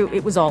 For Andrew,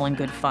 it was all in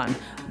good fun.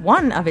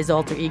 One of his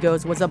alter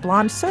egos was a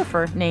blonde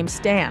surfer named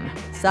Stan.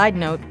 Side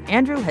note,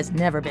 Andrew has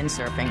never been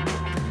surfing.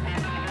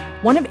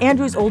 One of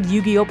Andrew's old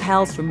Yu-Gi-Oh!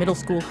 Pals from middle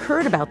school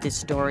heard about this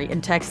story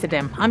and texted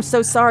him, "I'm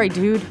so sorry,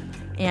 dude."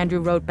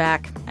 Andrew wrote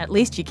back, "At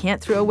least you can't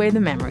throw away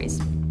the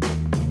memories."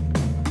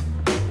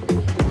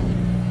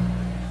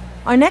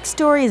 Our next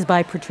story is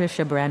by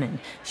Patricia Brennan.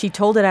 She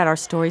told it at our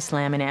Story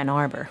Slam in Ann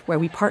Arbor, where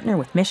we partner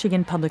with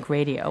Michigan Public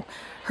Radio.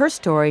 Her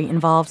story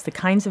involves the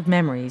kinds of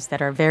memories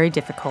that are very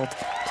difficult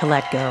to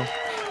let go.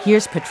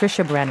 Here's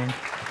Patricia Brennan.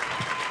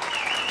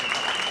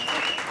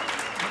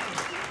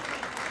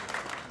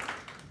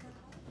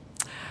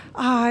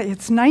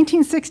 It's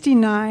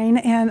 1969,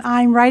 and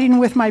I'm riding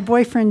with my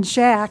boyfriend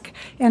Jack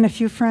and a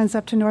few friends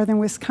up to northern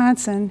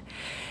Wisconsin.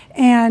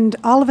 And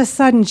all of a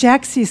sudden,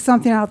 Jack sees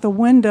something out the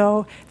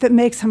window that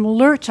makes him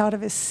lurch out of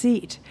his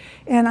seat.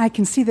 And I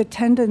can see the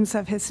tendons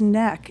of his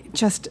neck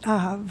just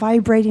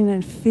vibrating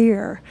in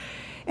fear.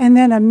 And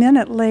then a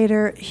minute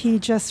later, he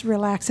just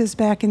relaxes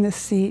back in the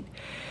seat,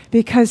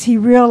 because he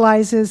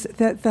realizes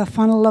that the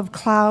funnel of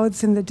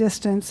clouds in the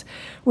distance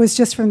was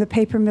just from the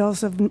paper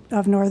mills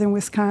of northern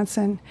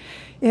Wisconsin.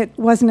 It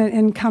wasn't an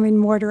incoming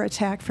mortar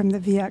attack from the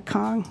Viet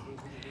Cong.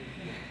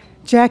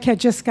 Jack had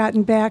just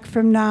gotten back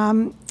from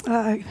Nam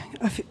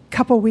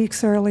couple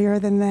weeks earlier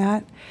than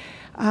that.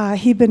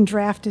 He'd been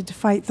drafted to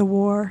fight the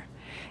war.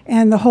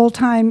 And the whole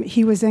time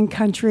he was in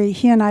country,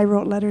 he and I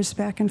wrote letters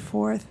back and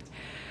forth.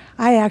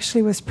 I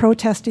actually was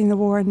protesting the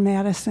war in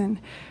Madison,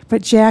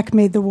 but Jack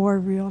made the war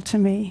real to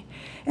me.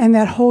 And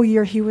that whole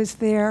year he was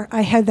there,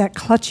 I had that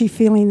clutchy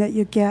feeling that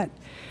you get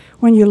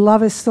when you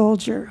love a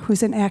soldier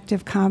who's in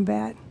active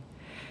combat.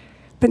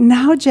 But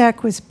now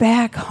Jack was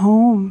back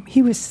home.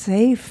 He was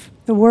safe.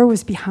 The war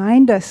was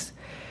behind us.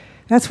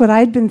 That's what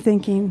I'd been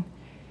thinking.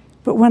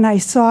 But when I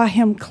saw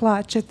him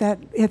clutch at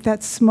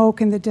that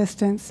smoke in the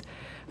distance,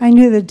 I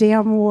knew the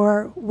damn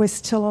war was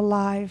still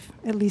alive,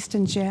 at least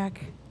in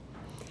Jack.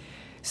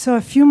 So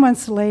a few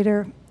months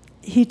later,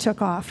 he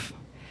took off.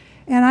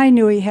 And I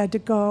knew he had to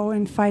go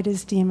and fight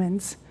his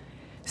demons.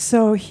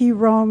 So he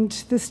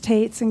roamed the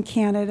States and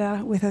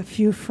Canada with a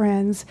few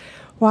friends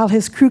while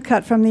his crew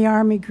cut from the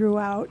Army grew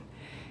out.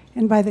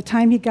 And by the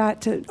time he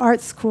got to art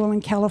school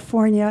in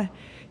California,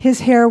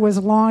 his hair was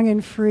long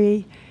and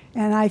free,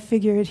 and I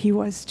figured he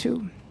was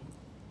too.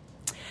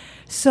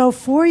 So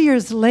 4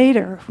 years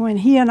later, when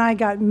he and I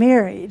got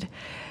married,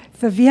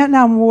 the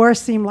Vietnam War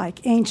seemed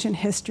like ancient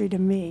history to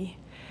me.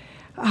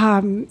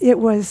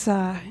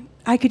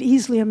 I could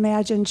easily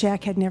imagine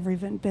Jack had never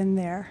even been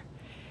there.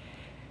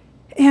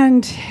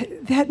 And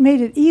that made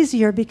it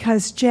easier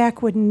because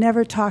Jack would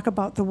never talk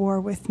about the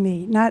war with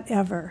me, not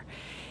ever.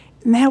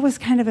 And that was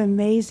kind of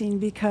amazing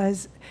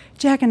because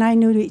Jack and I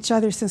knew each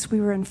other since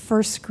we were in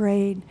first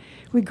grade.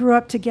 We grew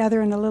up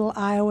together in a little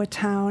Iowa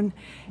town,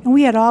 and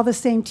we had all the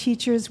same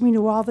teachers. We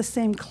knew all the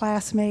same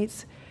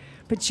classmates.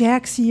 But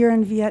Jack's year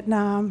in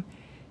Vietnam,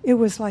 it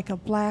was like a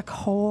black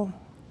hole.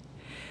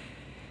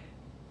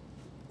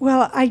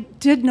 Well, I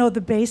did know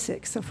the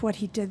basics of what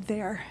he did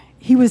there.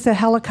 He was a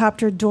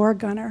helicopter door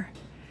gunner.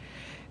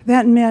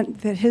 That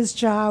meant that his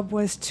job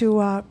was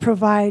to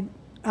provide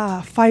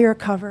fire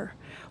cover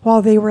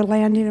while they were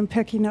landing and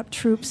picking up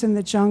troops in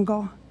the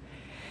jungle.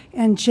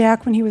 And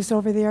Jack, when he was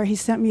over there, he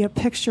sent me a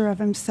picture of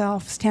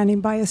himself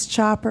standing by his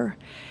chopper.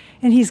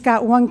 And he's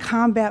got one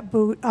combat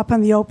boot up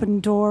on the open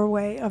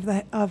doorway of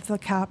the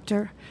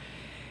copter.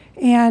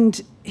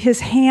 And his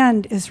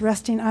hand is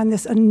resting on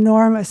this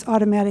enormous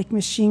automatic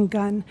machine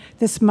gun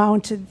that's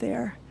mounted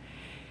there.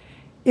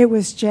 It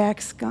was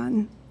Jack's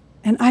gun.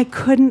 And I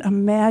couldn't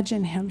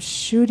imagine him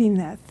shooting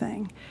that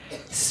thing,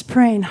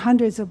 spraying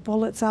hundreds of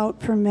bullets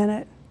out per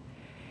minute.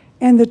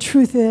 And the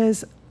truth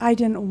is, I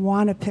didn't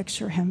want to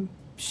picture him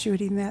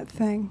shooting that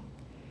thing.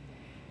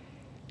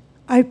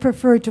 I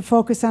preferred to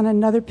focus on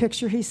another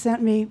picture he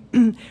sent me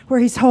where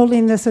he's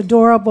holding this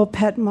adorable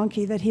pet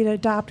monkey that he'd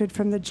adopted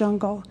from the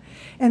jungle.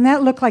 And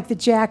that looked like the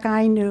Jack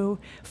I knew,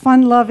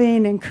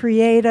 fun-loving and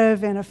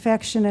creative and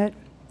affectionate.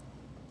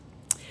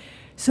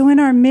 So in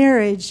our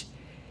marriage,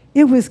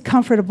 it was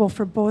comfortable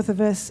for both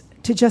of us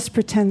to just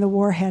pretend the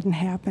war hadn't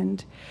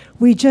happened.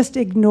 We just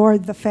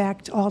ignored the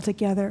fact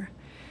altogether.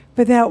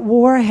 But that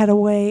war had a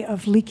way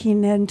of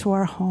leaking into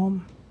our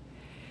home.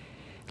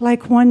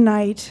 Like one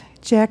night,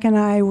 Jack and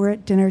I were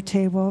at dinner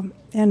table,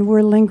 and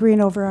we're lingering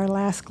over our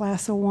last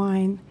glass of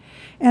wine.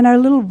 And our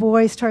little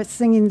boy starts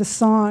singing the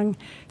song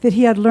that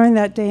he had learned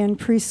that day in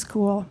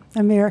preschool,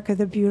 America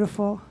the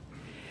Beautiful.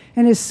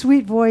 And his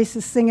sweet voice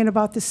is singing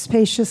about the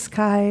spacious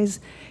skies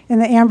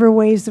and the amber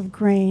waves of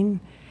grain.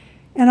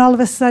 And all of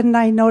a sudden,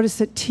 I notice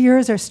that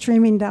tears are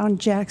streaming down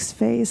Jack's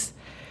face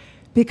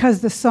because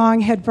the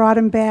song had brought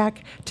him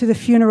back to the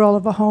funeral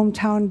of a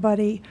hometown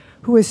buddy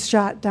who was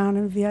shot down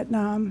in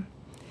Vietnam.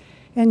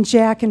 And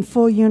Jack, in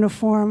full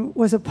uniform,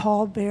 was a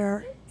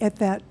pallbearer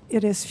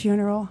at his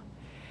funeral.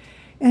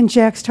 And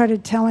Jack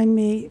started telling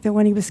me that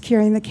when he was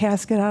carrying the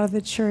casket out of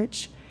the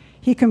church,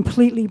 he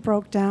completely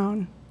broke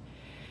down.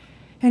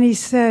 And he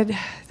said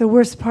the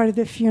worst part of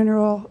the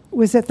funeral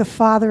was that the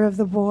father of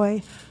the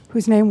boy,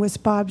 whose name was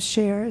Bob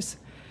Shares,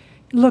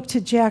 looked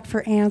to Jack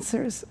for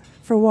answers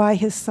for why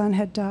his son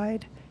had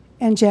died,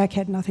 and Jack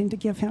had nothing to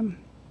give him.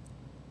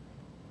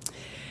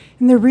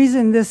 And the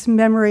reason this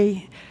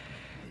memory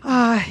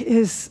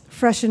is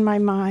fresh in my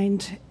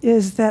mind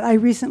is that I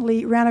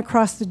recently ran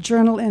across the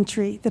journal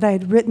entry that I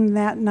had written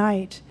that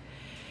night,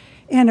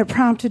 and it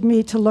prompted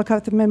me to look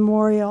up the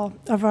memorial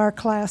of our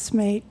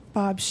classmate,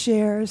 Bob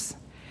Shares.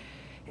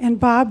 And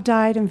Bob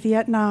died in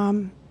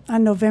Vietnam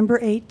on November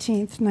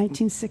 18th,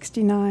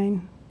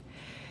 1969.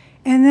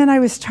 And then I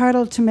was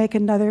startled to make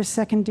another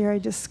secondary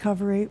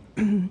discovery.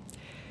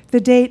 The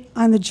date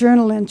on the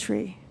journal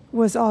entry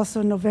was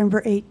also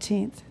November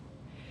 18th.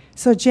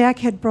 So Jack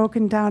had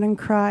broken down and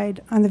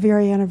cried on the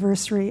very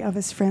anniversary of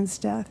his friend's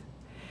death.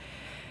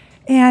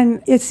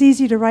 And it's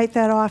easy to write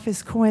that off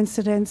as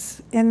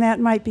coincidence, and that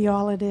might be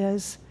all it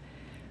is.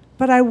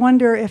 But I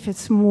wonder if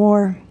it's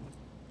more.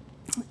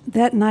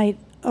 That night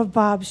of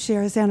Bob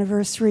Shares'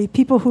 anniversary,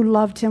 people who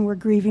loved him were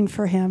grieving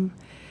for him.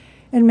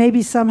 And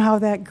maybe somehow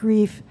that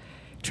grief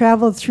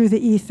traveled through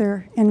the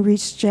ether and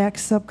reached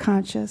Jack's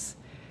subconscious,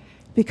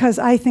 because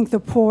I think the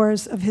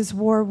pores of his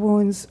war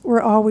wounds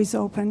were always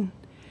open.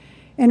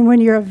 And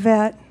when you're a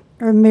vet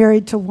or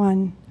married to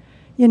one,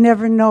 you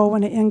never know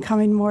when an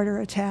incoming mortar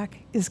attack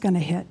is going to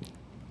hit.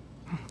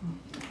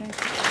 Thank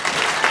you.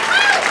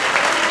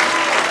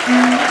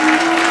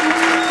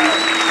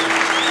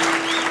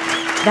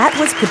 That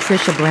was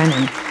Patricia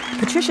Brennan.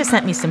 Patricia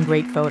sent me some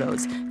great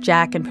photos.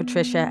 Jack and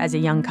Patricia as a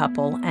young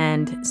couple,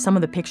 and some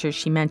of the pictures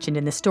she mentioned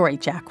in the story.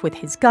 Jack with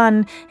his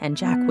gun and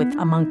Jack with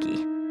a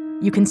monkey.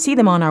 You can see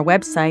them on our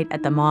website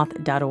at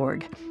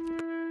themoth.org.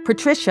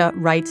 Patricia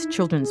writes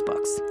children's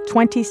books,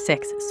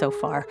 26 so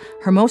far.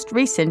 Her most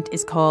recent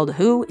is called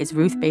Who is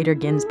Ruth Bader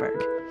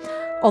Ginsburg?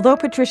 Although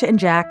Patricia and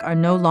Jack are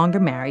no longer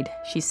married,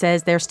 she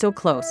says they're still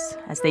close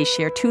as they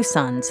share 2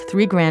 sons,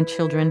 3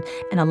 grandchildren,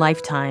 and a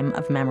lifetime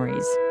of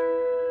memories.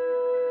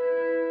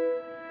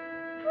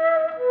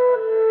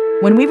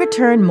 When we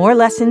return, more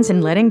lessons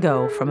in letting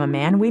go from a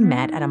man we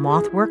met at a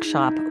Moth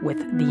workshop with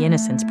the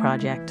Innocence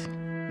Project.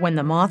 When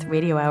the Moth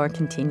Radio Hour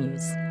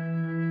continues.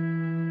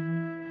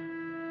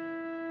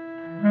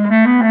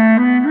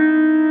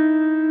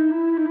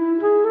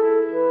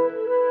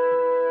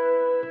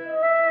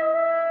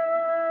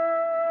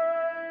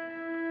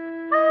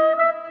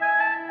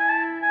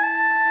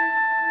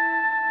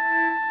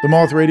 The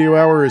Moth Radio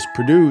Hour is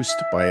produced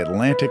by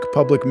Atlantic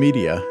Public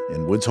Media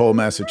in Woods Hole,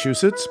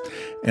 Massachusetts,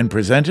 and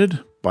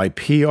presented by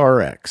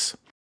PRX.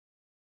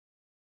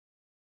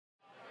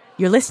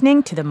 You're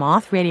listening to the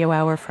Moth Radio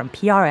Hour from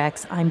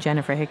PRX. I'm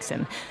Jenifer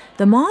Hixson.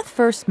 The Moth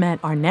first met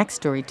our next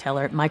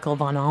storyteller, Michael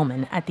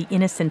VonAllmen, at the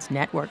Innocence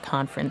Network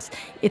Conference.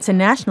 It's a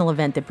national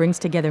event that brings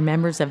together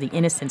members of the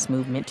Innocence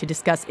movement to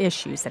discuss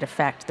issues that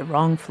affect the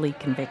wrongfully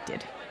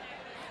convicted.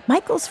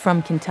 Michael's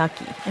from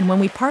Kentucky, and when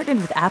we partnered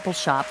with Apple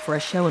Shop for a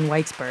show in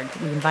Whitesburg,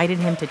 we invited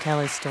him to tell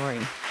his story.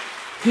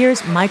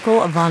 Here's Michael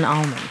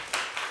VonAllmen.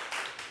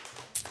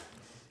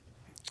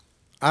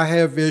 I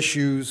have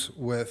issues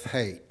with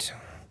hate.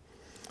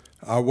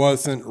 I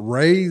wasn't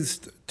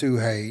raised to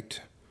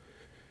hate.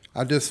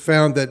 I just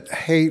found that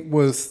hate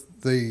was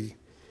the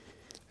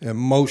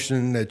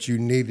emotion that you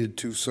needed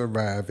to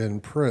survive in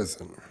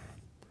prison.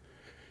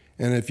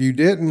 And if you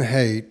didn't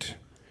hate,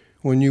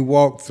 when you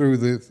walked through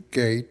the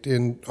gate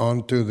and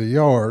onto the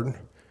yard,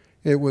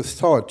 it was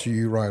taught to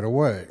you right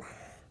away.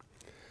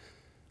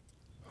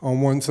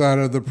 On one side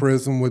of the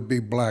prison would be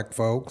black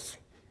folks,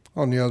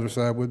 on the other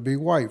side would be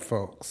white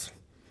folks.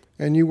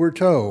 And you were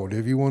told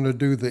if you want to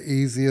do the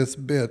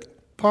easiest bit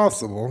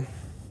possible,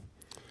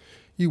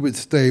 you would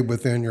stay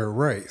within your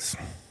race.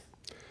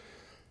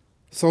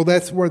 So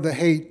that's where the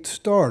hate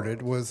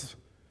started, was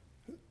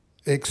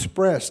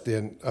expressed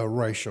in a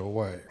racial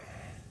way.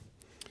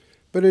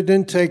 But it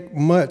didn't take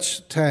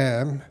much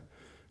time,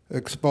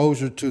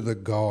 exposure to the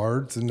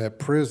guards and that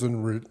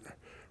prison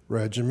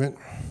regiment,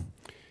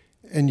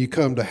 and you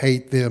come to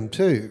hate them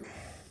too.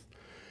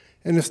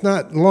 And it's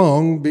not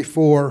long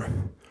before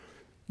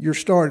you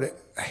start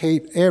to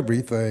hate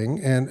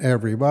everything and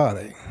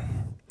everybody.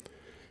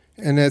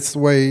 And that's the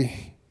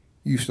way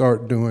you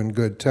start doing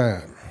good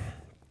time.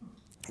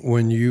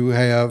 When you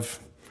have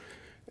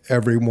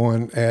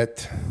everyone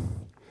at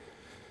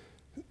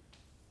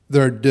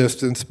their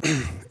distance,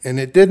 and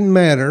it didn't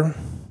matter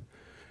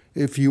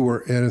if you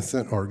were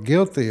innocent or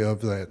guilty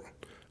of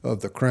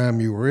the crime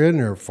you were in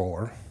there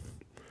for.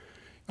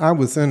 I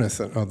was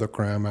innocent of the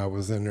crime I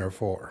was in there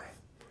for.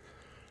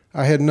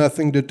 I had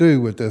nothing to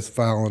do with this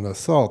violent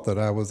assault that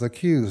I was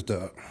accused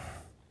of.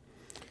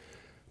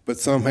 But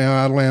somehow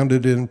I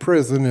landed in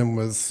prison and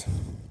was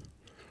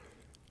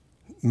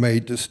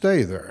made to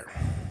stay there.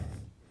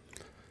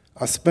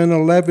 I spent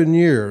 11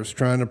 years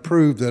trying to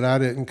prove that I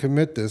didn't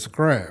commit this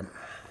crime.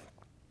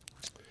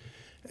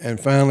 And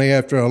finally,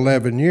 after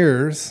 11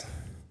 years,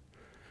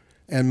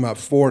 and my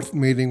 4th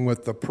meeting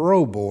with the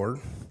parole board,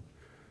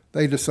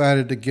 they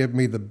decided to give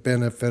me the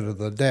benefit of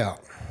the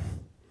doubt.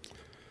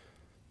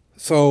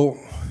 So,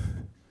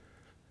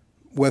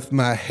 with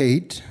my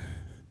hate,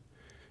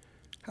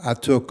 I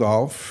took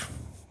off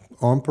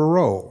on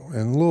parole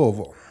in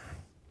Louisville.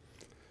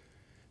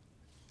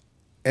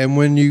 And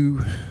when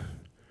you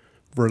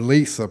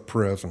release a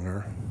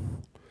prisoner,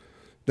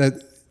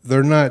 that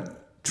they're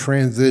not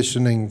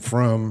transitioning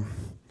from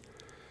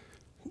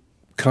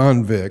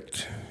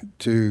convict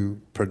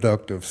to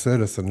productive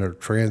citizen, they're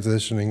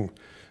transitioning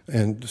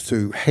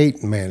into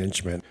hate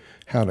management,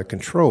 how to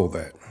control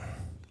that.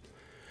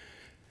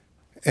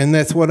 And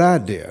that's what I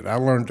did. I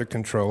learned to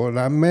control it.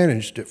 I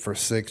managed it for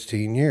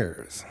 16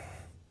 years.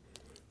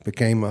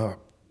 Became a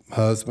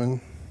husband,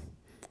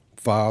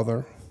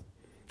 father,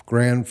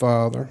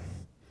 grandfather,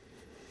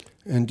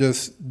 and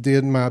just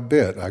did my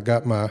bit. I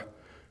got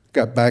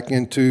back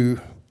into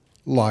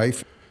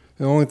life.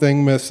 The only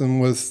thing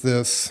missing was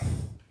this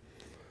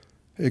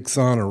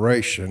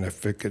exoneration,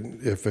 if it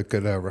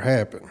could ever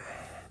happen.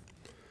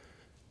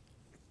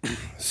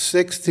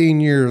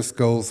 16 years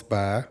goes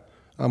by.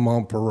 I'm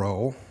on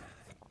parole.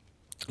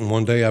 And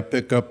one day I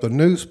pick up the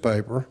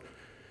newspaper,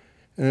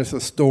 and there's a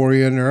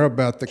story in there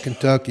about the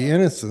Kentucky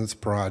Innocence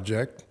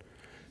Project,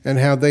 and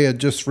how they had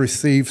just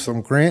received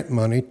some grant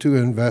money to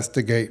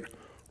investigate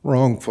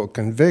wrongful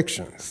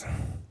convictions.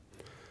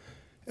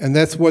 And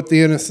that's what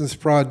the Innocence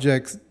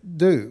Projects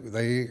do.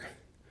 They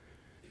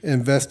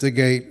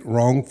investigate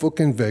wrongful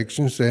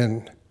convictions,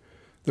 and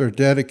they're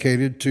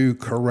dedicated to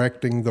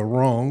correcting the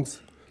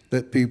wrongs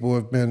that people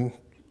have been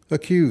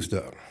accused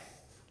of.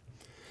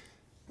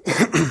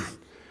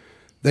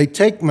 They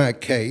take my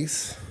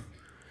case,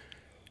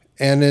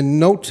 and in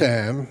no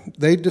time,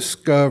 they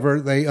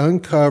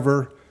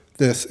uncover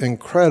this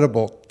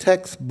incredible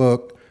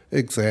textbook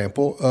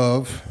example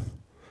of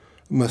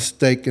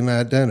mistaken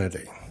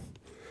identity.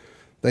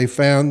 They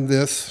found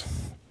this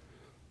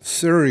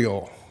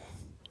serial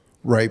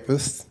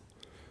rapist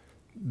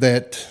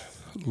that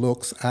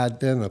looks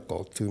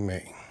identical to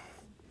me.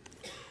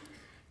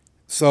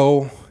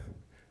 So,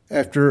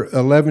 after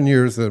 11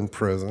 years in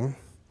prison,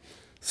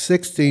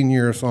 16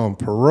 years on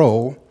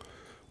parole,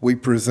 we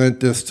present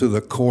this to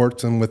the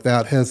courts, and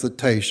without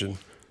hesitation,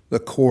 the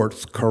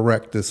courts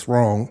correct this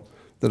wrong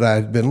that I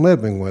had been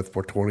living with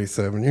for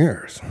 27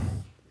 years.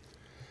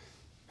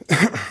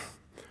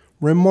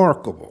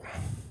 Remarkable.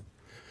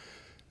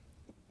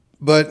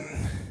 But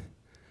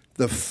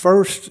the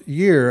first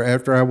year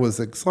after I was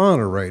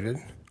exonerated,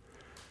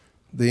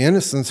 the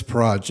Innocence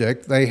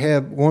Project,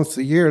 once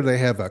a year they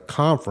have a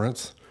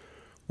conference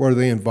where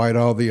they invite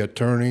all the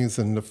attorneys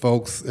and the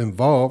folks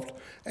involved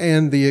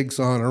and the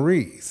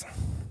exonerees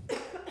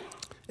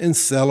and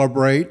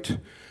celebrate,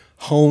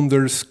 hone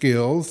their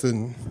skills.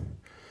 And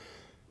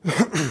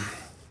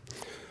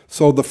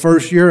so the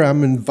first year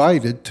I'm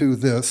invited to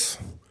this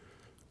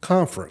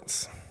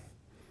conference.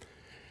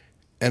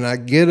 And I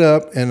get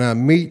up and I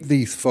meet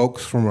these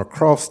folks from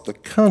across the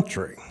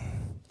country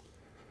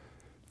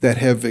that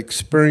have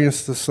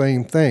experienced the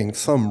same thing,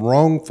 some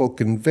wrongful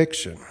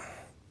conviction.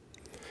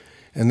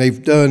 And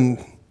they've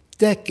done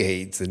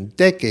decades and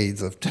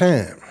decades of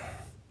time.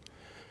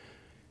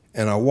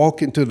 And I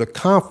walk into the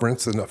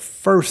conference, and the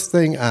first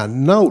thing I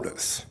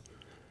notice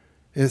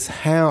is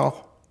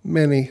how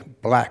many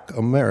Black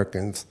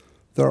Americans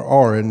there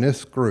are in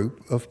this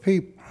group of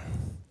people.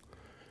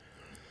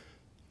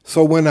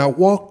 So when I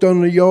walked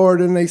on the yard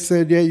and they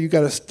said, yeah, you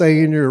got to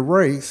stay in your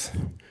race,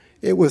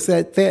 it was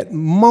at that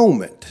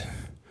moment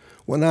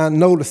when I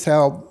noticed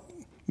how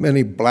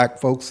many Black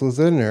folks was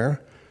in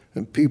there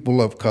and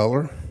people of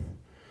color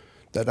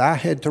that I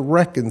had to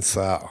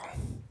reconcile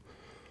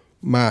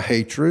my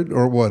hatred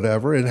or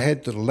whatever and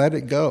had to let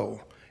it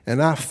go.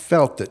 And I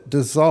felt it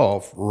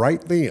dissolve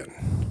right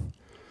then.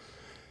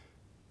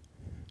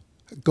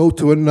 Go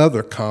to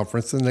another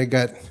conference and they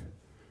got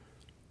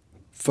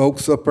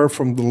folks up there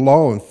from the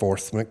law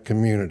enforcement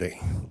community,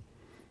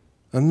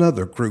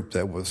 another group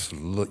that was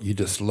you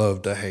just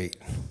love to hate.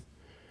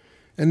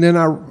 And then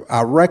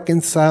I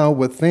reconcile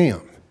with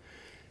them.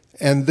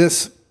 And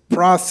this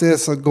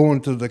process of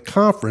going to the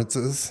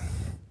conferences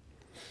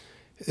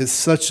is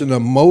such an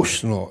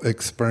emotional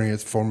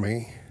experience for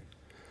me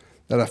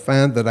that I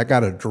find that I got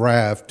to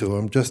drive to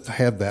them just to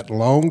have that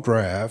long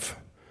drive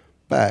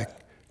back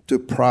to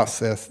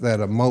process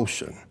that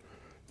emotion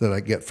that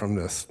I get from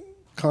this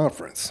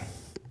conference.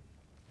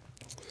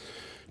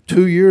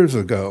 2 years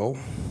ago,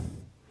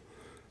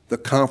 the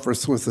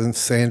conference was in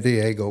San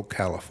Diego,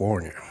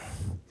 California.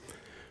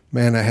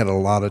 Man, I had a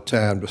lot of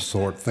time to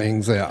sort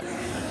things out.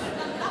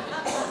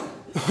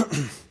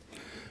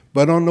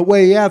 But on the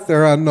way out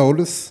there, I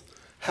noticed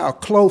how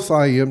close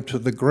I am to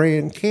the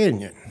Grand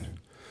Canyon.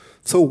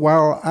 So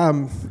while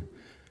I'm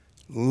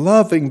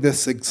loving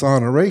this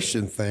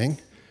exoneration thing,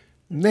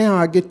 now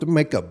I get to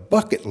make a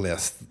bucket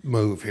list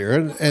move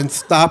here and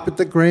stop at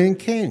the Grand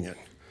Canyon.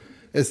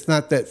 It's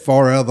not that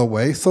far out of the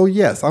way, so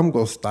yes, I'm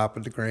going to stop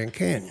at the Grand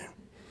Canyon.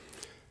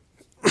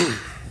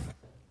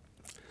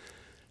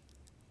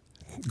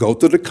 Go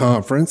to the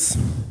conference.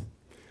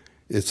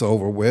 It's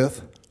over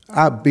with.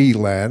 I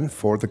beeline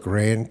for the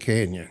Grand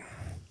Canyon.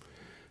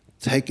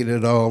 Taking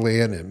it all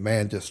in, and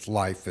man, this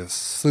life is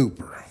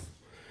super.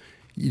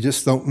 You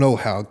just don't know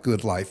how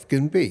good life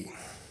can be.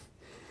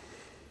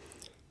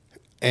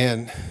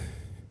 And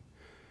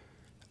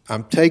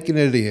I'm taking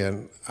it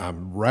in.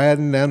 I'm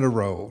riding down the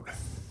road.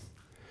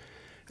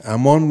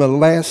 I'm on the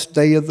last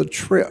day of the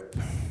trip.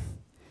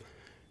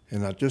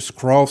 And I just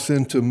cross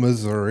into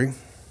Missouri.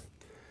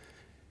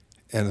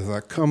 And as I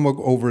come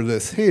over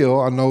this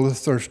hill, I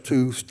notice there's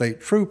 2 state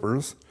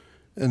troopers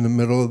in the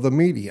middle of the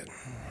median.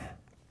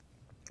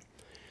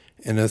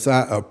 And as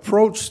I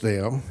approach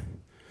them,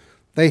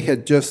 they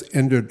had just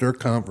ended their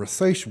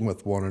conversation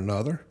with one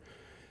another,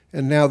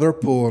 and now they're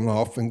pulling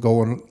off and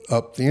going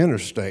up the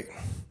interstate,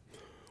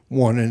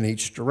 one in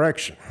each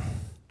direction.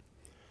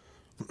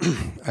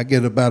 I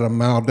get about a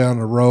mile down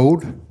the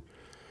road.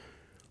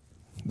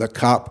 The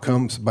cop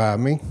comes by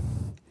me,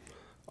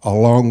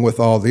 along with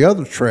all the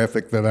other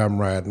traffic that I'm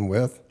riding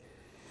with,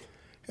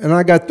 and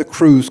I got the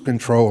cruise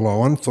control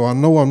on, so I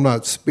know I'm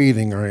not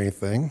speeding or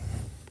anything.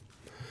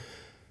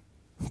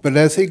 But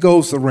as he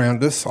goes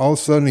around us, all of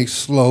a sudden he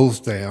slows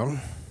down,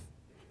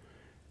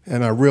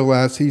 and I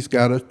realize he's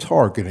got a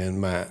target in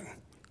mind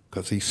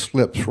because he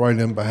slips right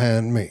in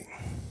behind me.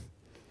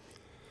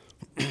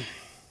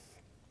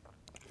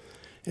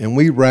 and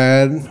we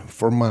ride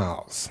for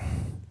miles.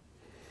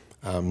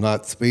 I'm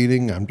not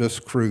speeding, I'm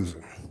just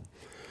cruising.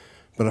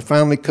 But I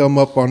finally come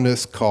up on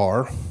this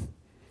car,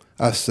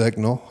 I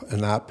signal,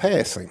 and I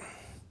pass him.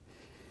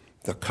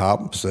 The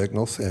cop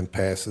signals and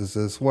passes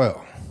as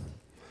well.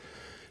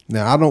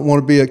 Now, I don't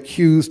want to be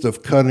accused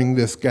of cutting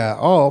this guy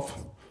off,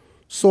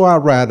 so I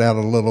ride out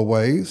a little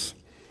ways,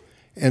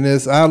 and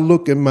as I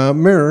look in my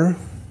mirror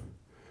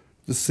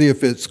to see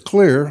if it's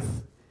clear,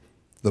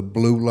 the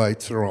blue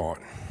lights are on.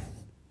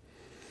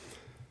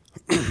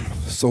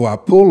 So I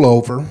pull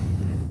over,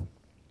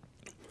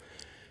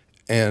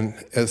 and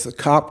as the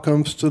cop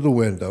comes to the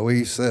window,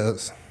 he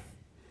says,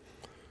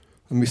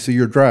 "Let me see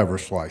your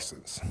driver's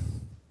license."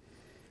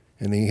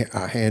 And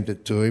I hand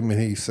it to him,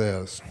 and he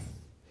says,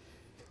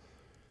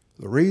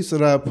 "The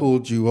reason I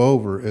pulled you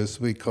over is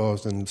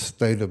because in the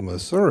state of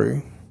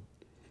Missouri,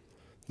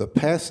 the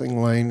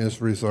passing lane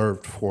is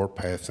reserved for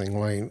passing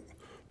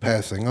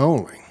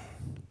only."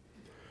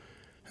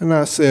 And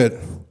I said,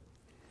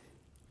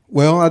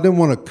 well, I didn't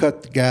want to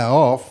cut the guy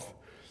off,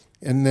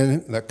 and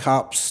then the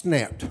cop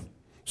snapped,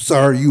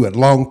 "Sir, you had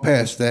long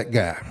passed that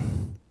guy."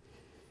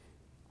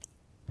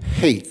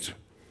 Hate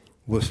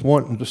was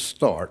wanting to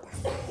start,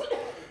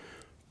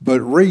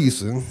 but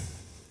reason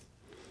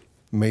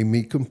made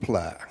me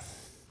comply.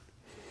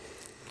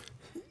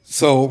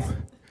 So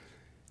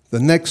the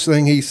next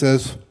thing he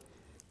says,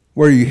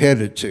 "Where are you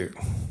headed to?"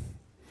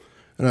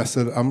 And I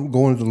said, "I'm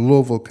going to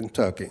Louisville,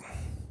 Kentucky."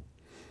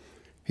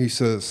 He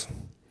says,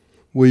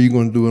 "What are you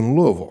going to do in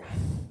Louisville?"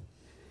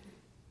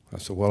 I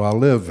said, "Well, I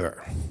live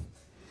there."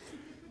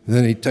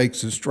 Then he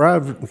takes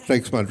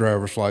my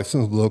driver's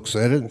license, looks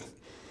at it,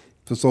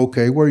 says,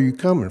 "Okay, where are you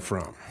coming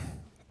from?"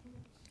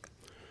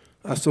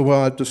 I said,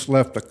 "Well, I just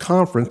left a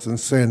conference in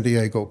San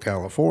Diego,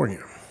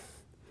 California."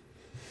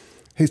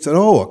 He said,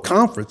 "Oh, a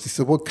conference?" He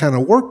said, "What kind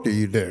of work do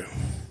you do?"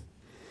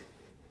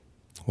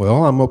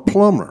 "Well, I'm a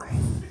plumber."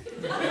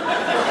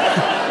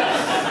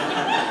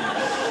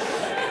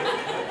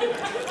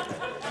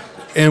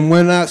 And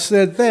when I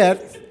said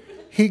that,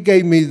 he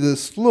gave me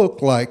this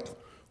look like,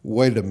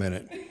 "Wait a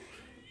minute,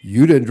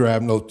 you didn't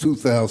drive no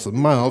 2,000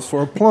 miles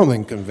for a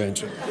plumbing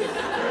convention.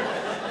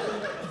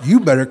 You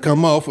better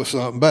come off with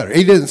something better."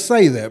 He didn't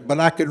say that, but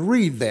I could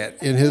read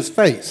that in his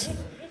face.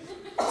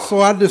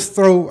 So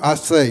I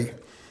say,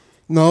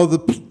 "No,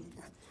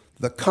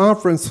 the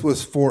conference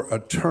was for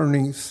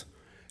attorneys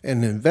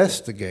and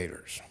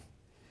investigators."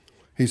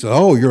 He said,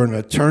 "Oh, you're an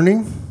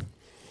attorney?"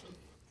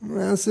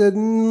 I said,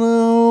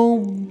 "No,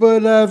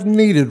 but I've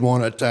needed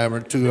one a time or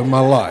two in my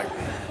life."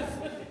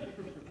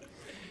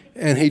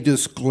 And he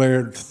just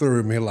glared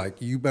through me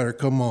like, "You better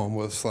come on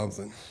with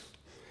something."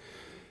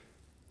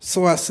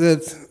 So I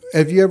said,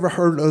 "Have you ever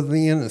heard of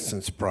the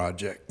Innocence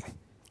Project?"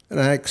 And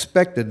I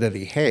expected that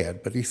he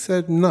had, but he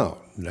said, "No,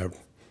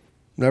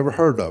 never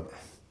heard of it."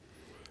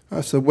 I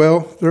said,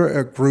 "Well, they're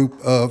a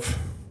group of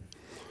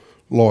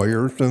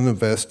lawyers and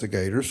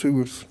investigators who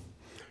was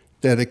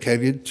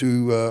dedicated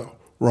to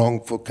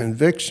wrongful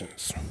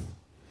convictions.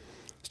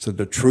 So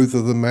the truth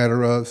of the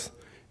matter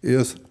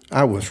is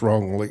I was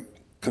wrongly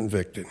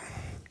convicted.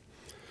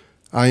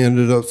 I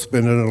ended up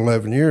spending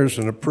 11 years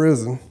in a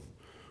prison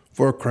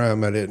for a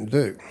crime I didn't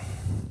do."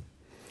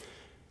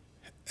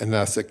 And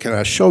I said, "Can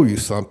I show you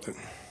something?"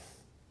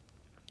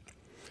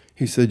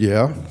 He said,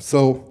 "Yeah."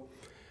 So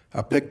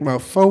I picked my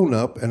phone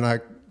up and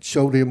I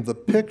showed him the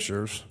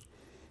pictures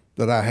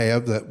that I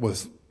have that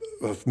was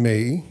of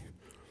me,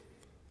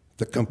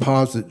 the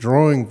composite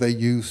drawing they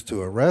used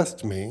to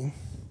arrest me,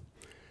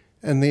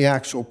 and the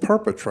actual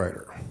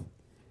perpetrator.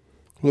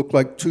 Looked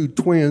like two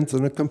twins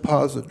in a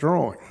composite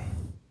drawing.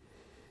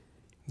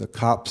 The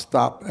cop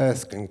stopped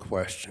asking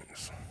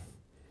questions.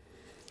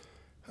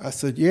 I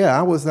said, "Yeah,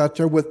 I was out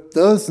there with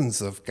dozens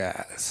of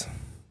guys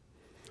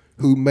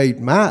who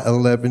made my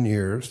 11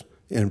 years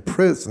in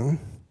prison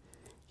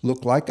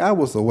look like I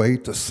was away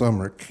to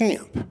summer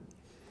camp."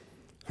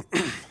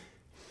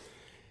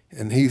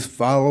 And he's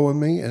following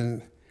me,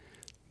 and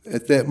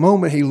at that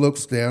moment he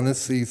looks down and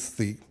sees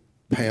the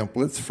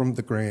pamphlets from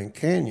the Grand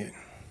Canyon.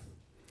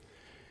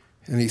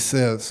 And he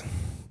says,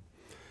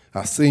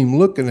 I see him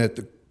looking at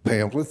the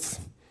pamphlets.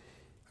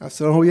 I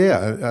said, "Oh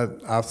yeah,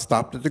 I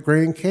stopped at the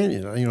Grand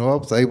Canyon. I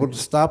was able to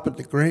stop at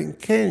the Grand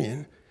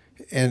Canyon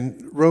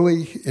and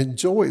really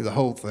enjoy the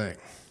whole thing."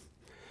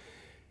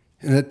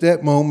 And at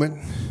that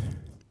moment,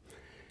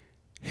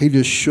 he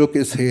just shook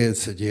his head and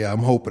said, "Yeah,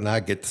 I'm hoping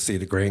I get to see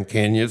the Grand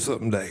Canyon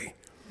someday."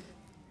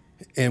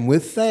 And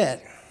with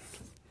that,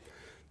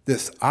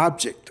 this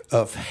object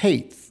of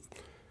hate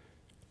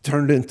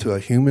turned into a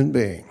human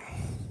being.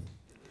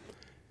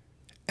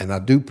 And I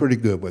do pretty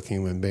good with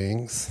human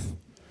beings.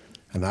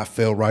 And I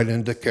fell right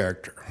into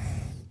character.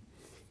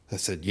 I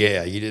said,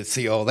 "Yeah, you didn't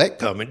see all that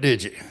coming,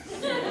 did you?"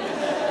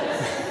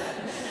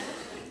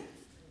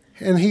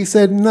 And he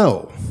said,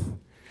 "No."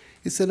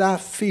 He said, "I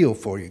feel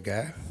for you,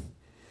 guy."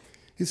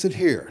 He said,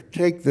 "Here,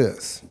 take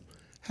this.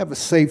 Have a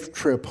safe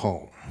trip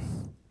home."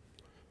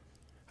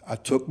 I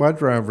took my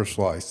driver's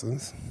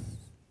license.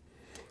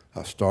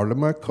 I started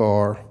my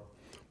car,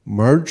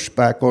 merged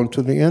back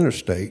onto the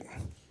interstate,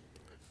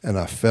 and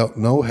I felt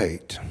no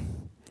hate.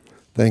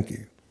 Thank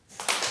you.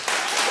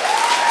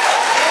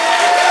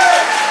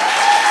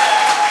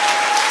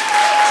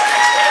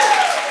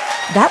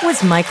 That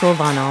was Michael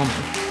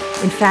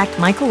VonAllmen. In fact,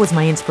 Michael was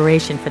my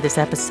inspiration for this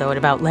episode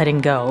about letting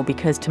go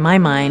because, to my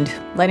mind,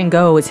 letting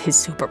go is his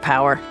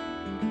superpower.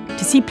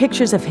 To see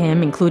pictures of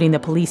him, including the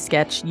police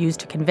sketch used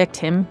to convict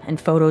him,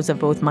 and photos of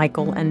both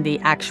Michael and the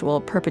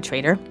actual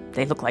perpetrator,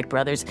 they look like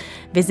brothers,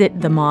 visit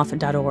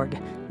themoth.org,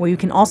 where you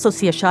can also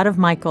see a shot of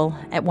Michael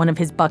at one of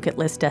his bucket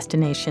list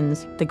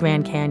destinations, the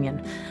Grand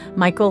Canyon.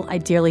 Michael, I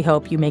dearly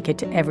hope you make it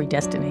to every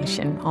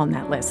destination on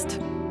that list.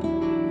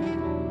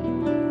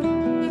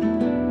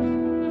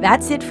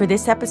 That's it for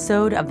this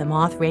episode of the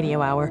Moth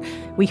Radio Hour.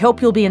 We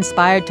hope you'll be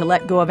inspired to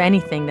let go of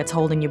anything that's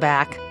holding you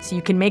back so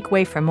you can make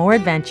way for more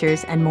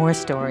adventures and more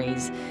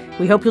stories.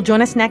 We hope you'll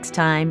join us next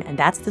time, and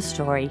that's the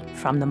story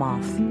from the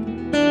Moth.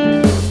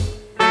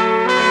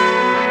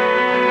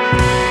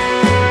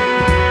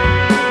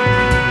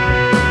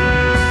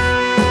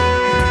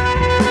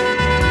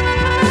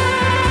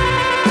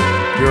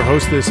 Your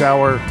host this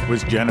hour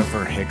was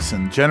Jenifer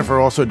Hixson.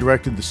 Jenifer also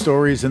directed the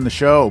stories in the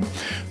show.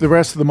 The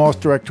rest of the Moth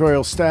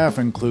directorial staff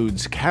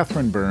includes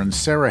Catherine Burns,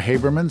 Sarah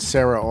Haberman,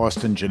 Sarah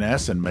Austin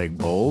Jeunesse, and Meg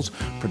Bowles.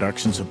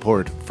 Production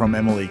support from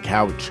Emily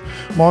Couch.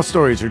 Moth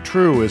Stories Are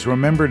True is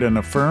remembered and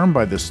affirmed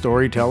by the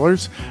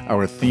Storytellers.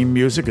 Our theme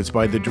music is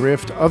by The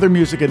Drift. Other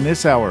music in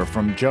this hour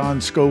from John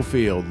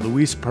Schofield,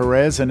 Luis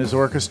Perez and his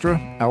orchestra,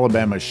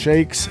 Alabama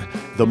Shakes,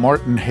 the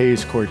Martin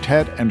Hayes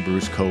Quartet, and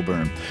Bruce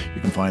Coburn.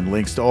 You can find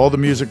links to all the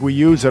music we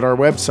use at our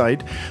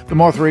website. The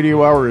Moth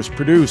Radio Hour is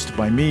produced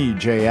by me,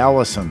 Jay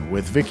Allison,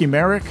 with Vicki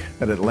Merrick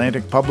at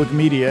Atlantic Public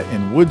Media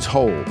in Woods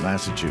Hole,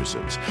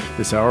 Massachusetts.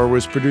 This hour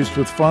was produced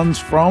with funds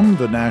from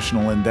the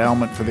National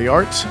Endowment for the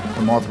Arts.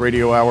 The Moth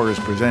Radio Hour is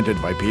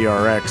presented by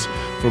PRX.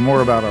 For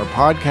more about our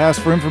podcast,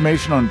 for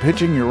information on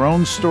pitching your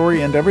own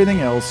story and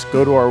everything else,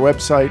 go to our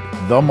website,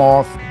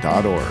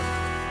 themoth.org.